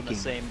weapons on the kicking.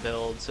 same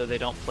build, so they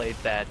don't play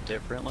that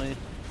differently.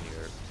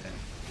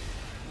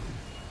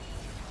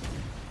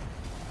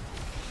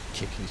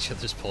 Kicking each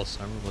other's pulse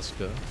armor. Let's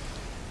go.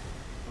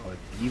 Oh,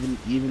 even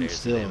There's the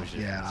still, damage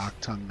yeah,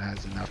 difference. Octung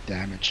has enough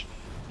damage.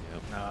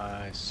 Yep.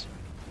 Nice.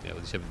 Yeah,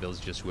 with these heavy builds,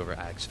 just whoever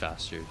acts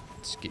faster,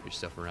 just get your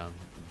stuff around.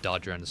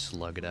 Dodge around and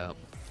slug it out.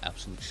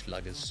 Absolute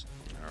sluggers.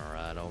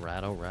 Alright,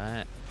 alright,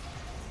 alright.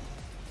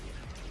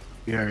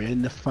 We are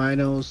in the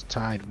finals,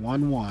 tied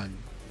 1-1.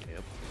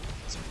 Yep.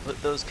 Let's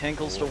put those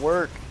Kankles to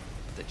work.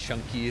 The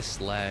chunkiest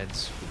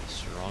lads with the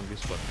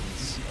strongest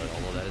weapons.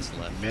 All of that is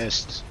left.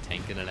 Missed.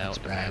 Tanking it out That's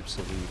in an bad.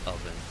 absolute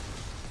oven.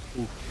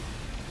 Ooh.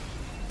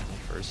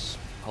 First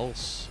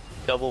pulse.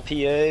 Double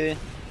PA.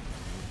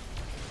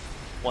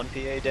 1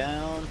 PA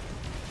down.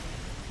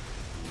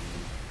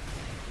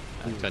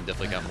 Kind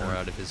definitely got more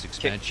out of his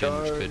expansion,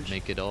 which could charge.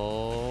 make it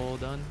all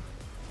done.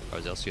 Or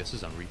his LCS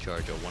is on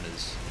recharge. Oh, one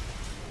is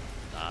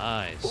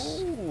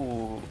nice.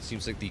 Ooh.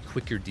 Seems like the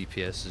quicker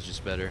DPS is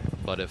just better.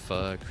 But if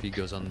Krieg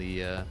goes on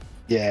the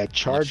Yeah,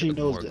 charging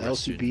more those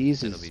aggressive,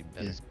 LCBs it'll be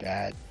better. is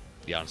bad.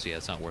 yeah, honestly, yeah,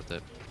 it's not worth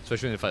it.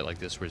 Especially in a fight like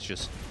this where it's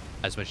just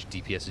as much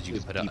DPS as you can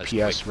Just put out as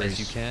DPS quick as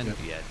you race. can. Yep.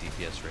 Yeah,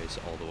 DPS race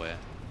all the way.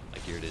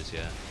 Like here it is,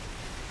 yeah.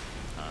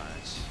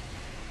 Nice.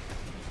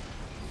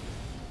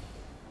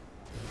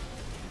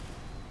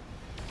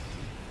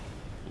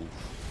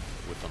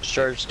 Oof. Whip on the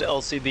Charged kick.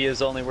 LCB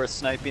is only worth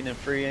sniping and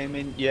free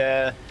aiming.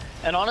 Yeah.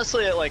 And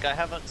honestly, like, I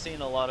haven't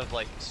seen a lot of,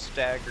 like,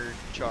 staggered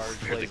charge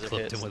Really laser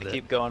clipped hits. him with They it.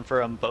 keep going for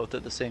them both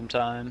at the same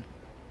time.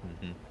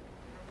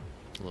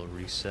 A little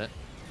reset.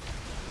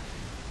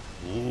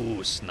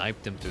 Ooh,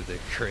 sniped him through the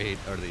crate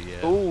or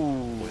the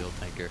Ooh. oil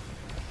tanker.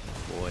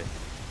 Boy.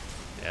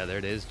 Yeah, there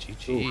it is.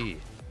 GG.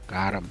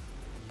 Got him.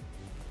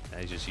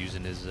 Yeah, he's just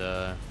using his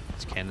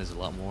cannons a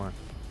lot more.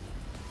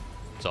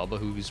 It's all about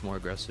who's more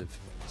aggressive.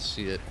 Let's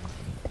see it.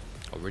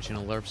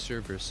 Original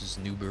Larpster versus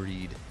New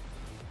Breed.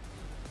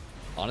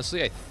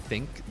 Honestly, I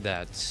think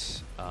that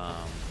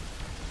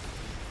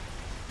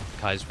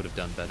Kai's would have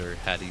done better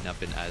had he not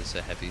been as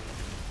heavy.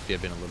 If he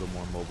had been a little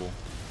more mobile.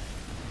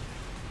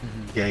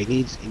 Yeah, he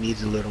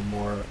needs a little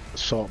more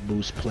assault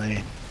boost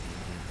play.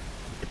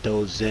 With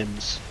those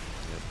Zims.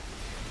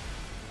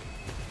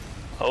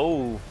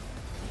 Oh.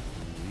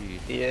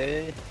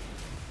 Yep. PA.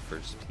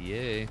 First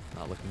PA,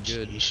 not looking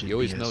good. He should You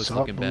always be know it's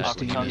assault looking bad.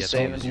 boosting, when you Octane get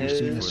saving those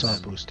his. before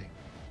assault then. boosting.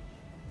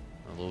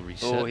 A little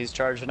reset. Oh, he's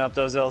charging up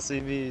those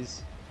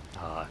LCVs.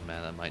 Ah,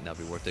 man, that might not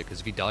be worth it, because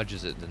if he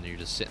dodges it, then you're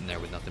just sitting there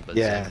with nothing but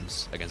Yeah.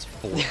 Zims against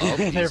 4 up.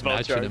 They're He's both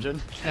matching charging.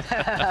 him.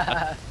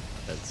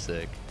 That's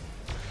sick.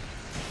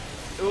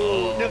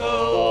 Ooh,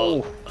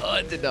 no! Oh,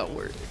 it did not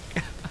work.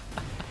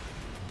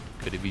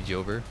 Could it be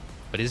Jover?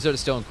 But his are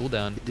still on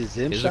cooldown. The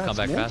Zim His will shots come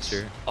back missed?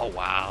 faster. Oh,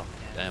 wow.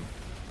 Damn.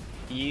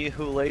 He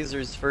who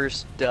lasers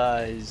first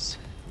dies.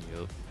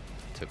 Yup.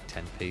 Took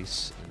 10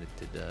 pace, and it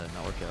did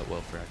not work out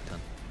well for Acton.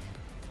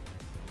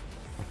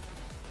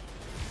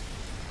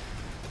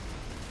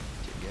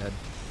 Jigad.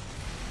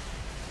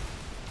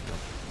 Yep.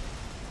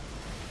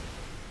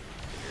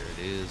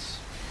 There it is.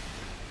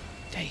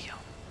 Damn.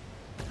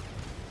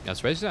 Yeah, I'm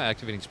surprised he's not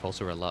activating his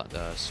pulsar a lot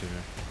sooner.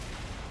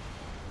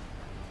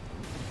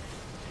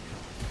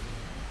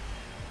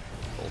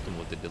 Bolt him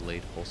with the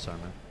delayed pulse armor.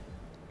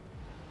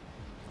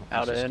 Oh,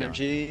 Out of he's just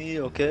energy,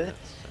 gone. okay.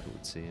 That's- I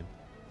would see him.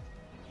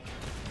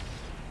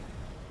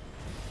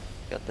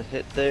 Got the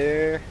hit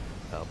there.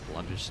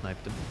 Blunder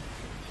sniped him.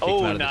 Kicked Oh,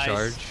 him out of nice. the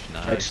charge.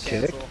 Nice Nice. kick.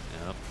 Cancel.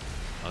 Yep.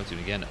 Oh, it's him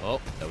again. Oh,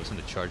 that wasn't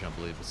a charge, I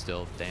believe, but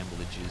still, damn,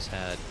 the juice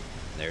had.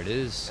 There it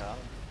is. Got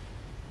him.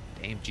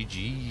 Damn,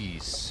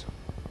 GG's.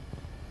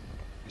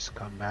 Just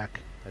come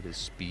back. That is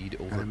speed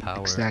over And power.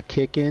 mix that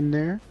kick in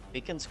there.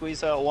 He can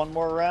squeeze out one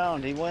more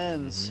round. He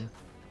wins. Mhm.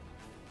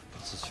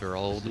 This is for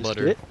all Is the this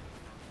butter. it?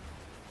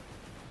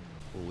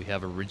 Well, we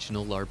have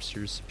original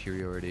Larpster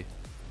superiority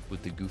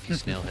with the goofy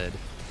snail head.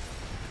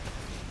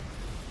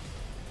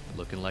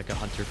 Looking like a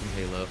hunter from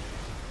Halo.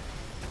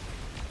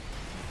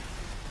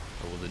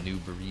 Or will the New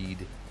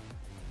Breed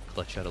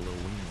clutch out a little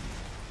win?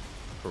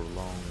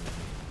 Prolong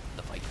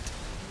the fight.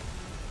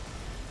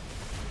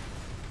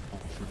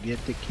 Don't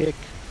forget the kick.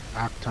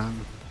 Octung.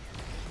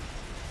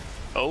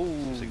 Oh.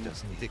 Music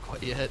doesn't need it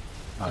quite yet.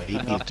 Oh, he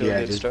Off needs to a to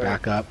good just start.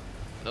 back up.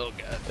 Oh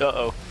god.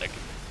 Uh-oh. Like,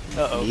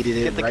 Uh-oh. Needed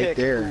it Get the right kick.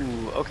 there.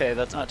 Ooh, okay,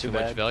 that's not too too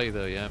much bad. value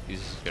though, yeah.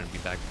 He's gonna be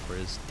back for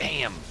his.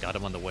 Damn! Got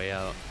him on the way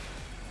out.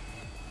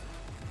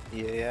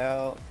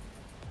 Yeah.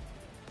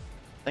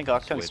 I think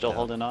Just Octung's wait still out.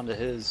 holding on to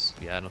his.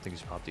 Yeah, I don't think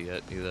he's popped it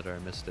yet. Either that or I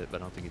missed it, but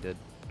I don't think he did.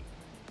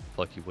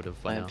 Like he would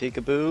have by Playing now.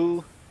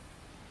 peekaboo.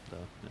 So,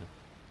 yeah.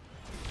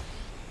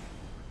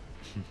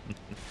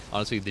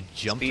 Honestly, the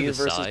jump Speed to the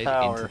versus side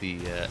power. into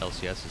the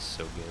LCS is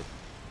so good.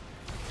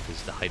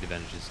 because the height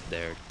advantage is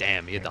there.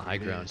 Damn, he had the high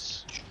ground.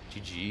 Is.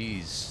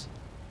 GG's.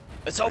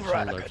 It's over,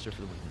 Archer Anakin.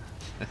 for the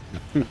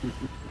win.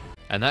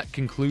 And that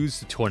concludes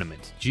the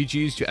tournament.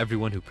 GG's to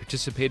everyone who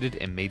participated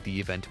and made the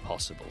event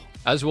possible,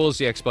 as well as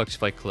the Xbox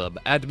Fight Club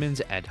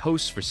admins and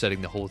hosts for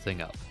setting the whole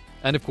thing up.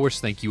 And of course,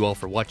 thank you all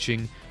for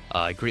watching.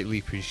 I greatly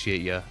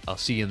appreciate you. I'll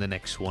see you in the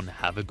next one.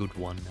 Have a good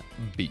one.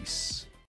 Peace.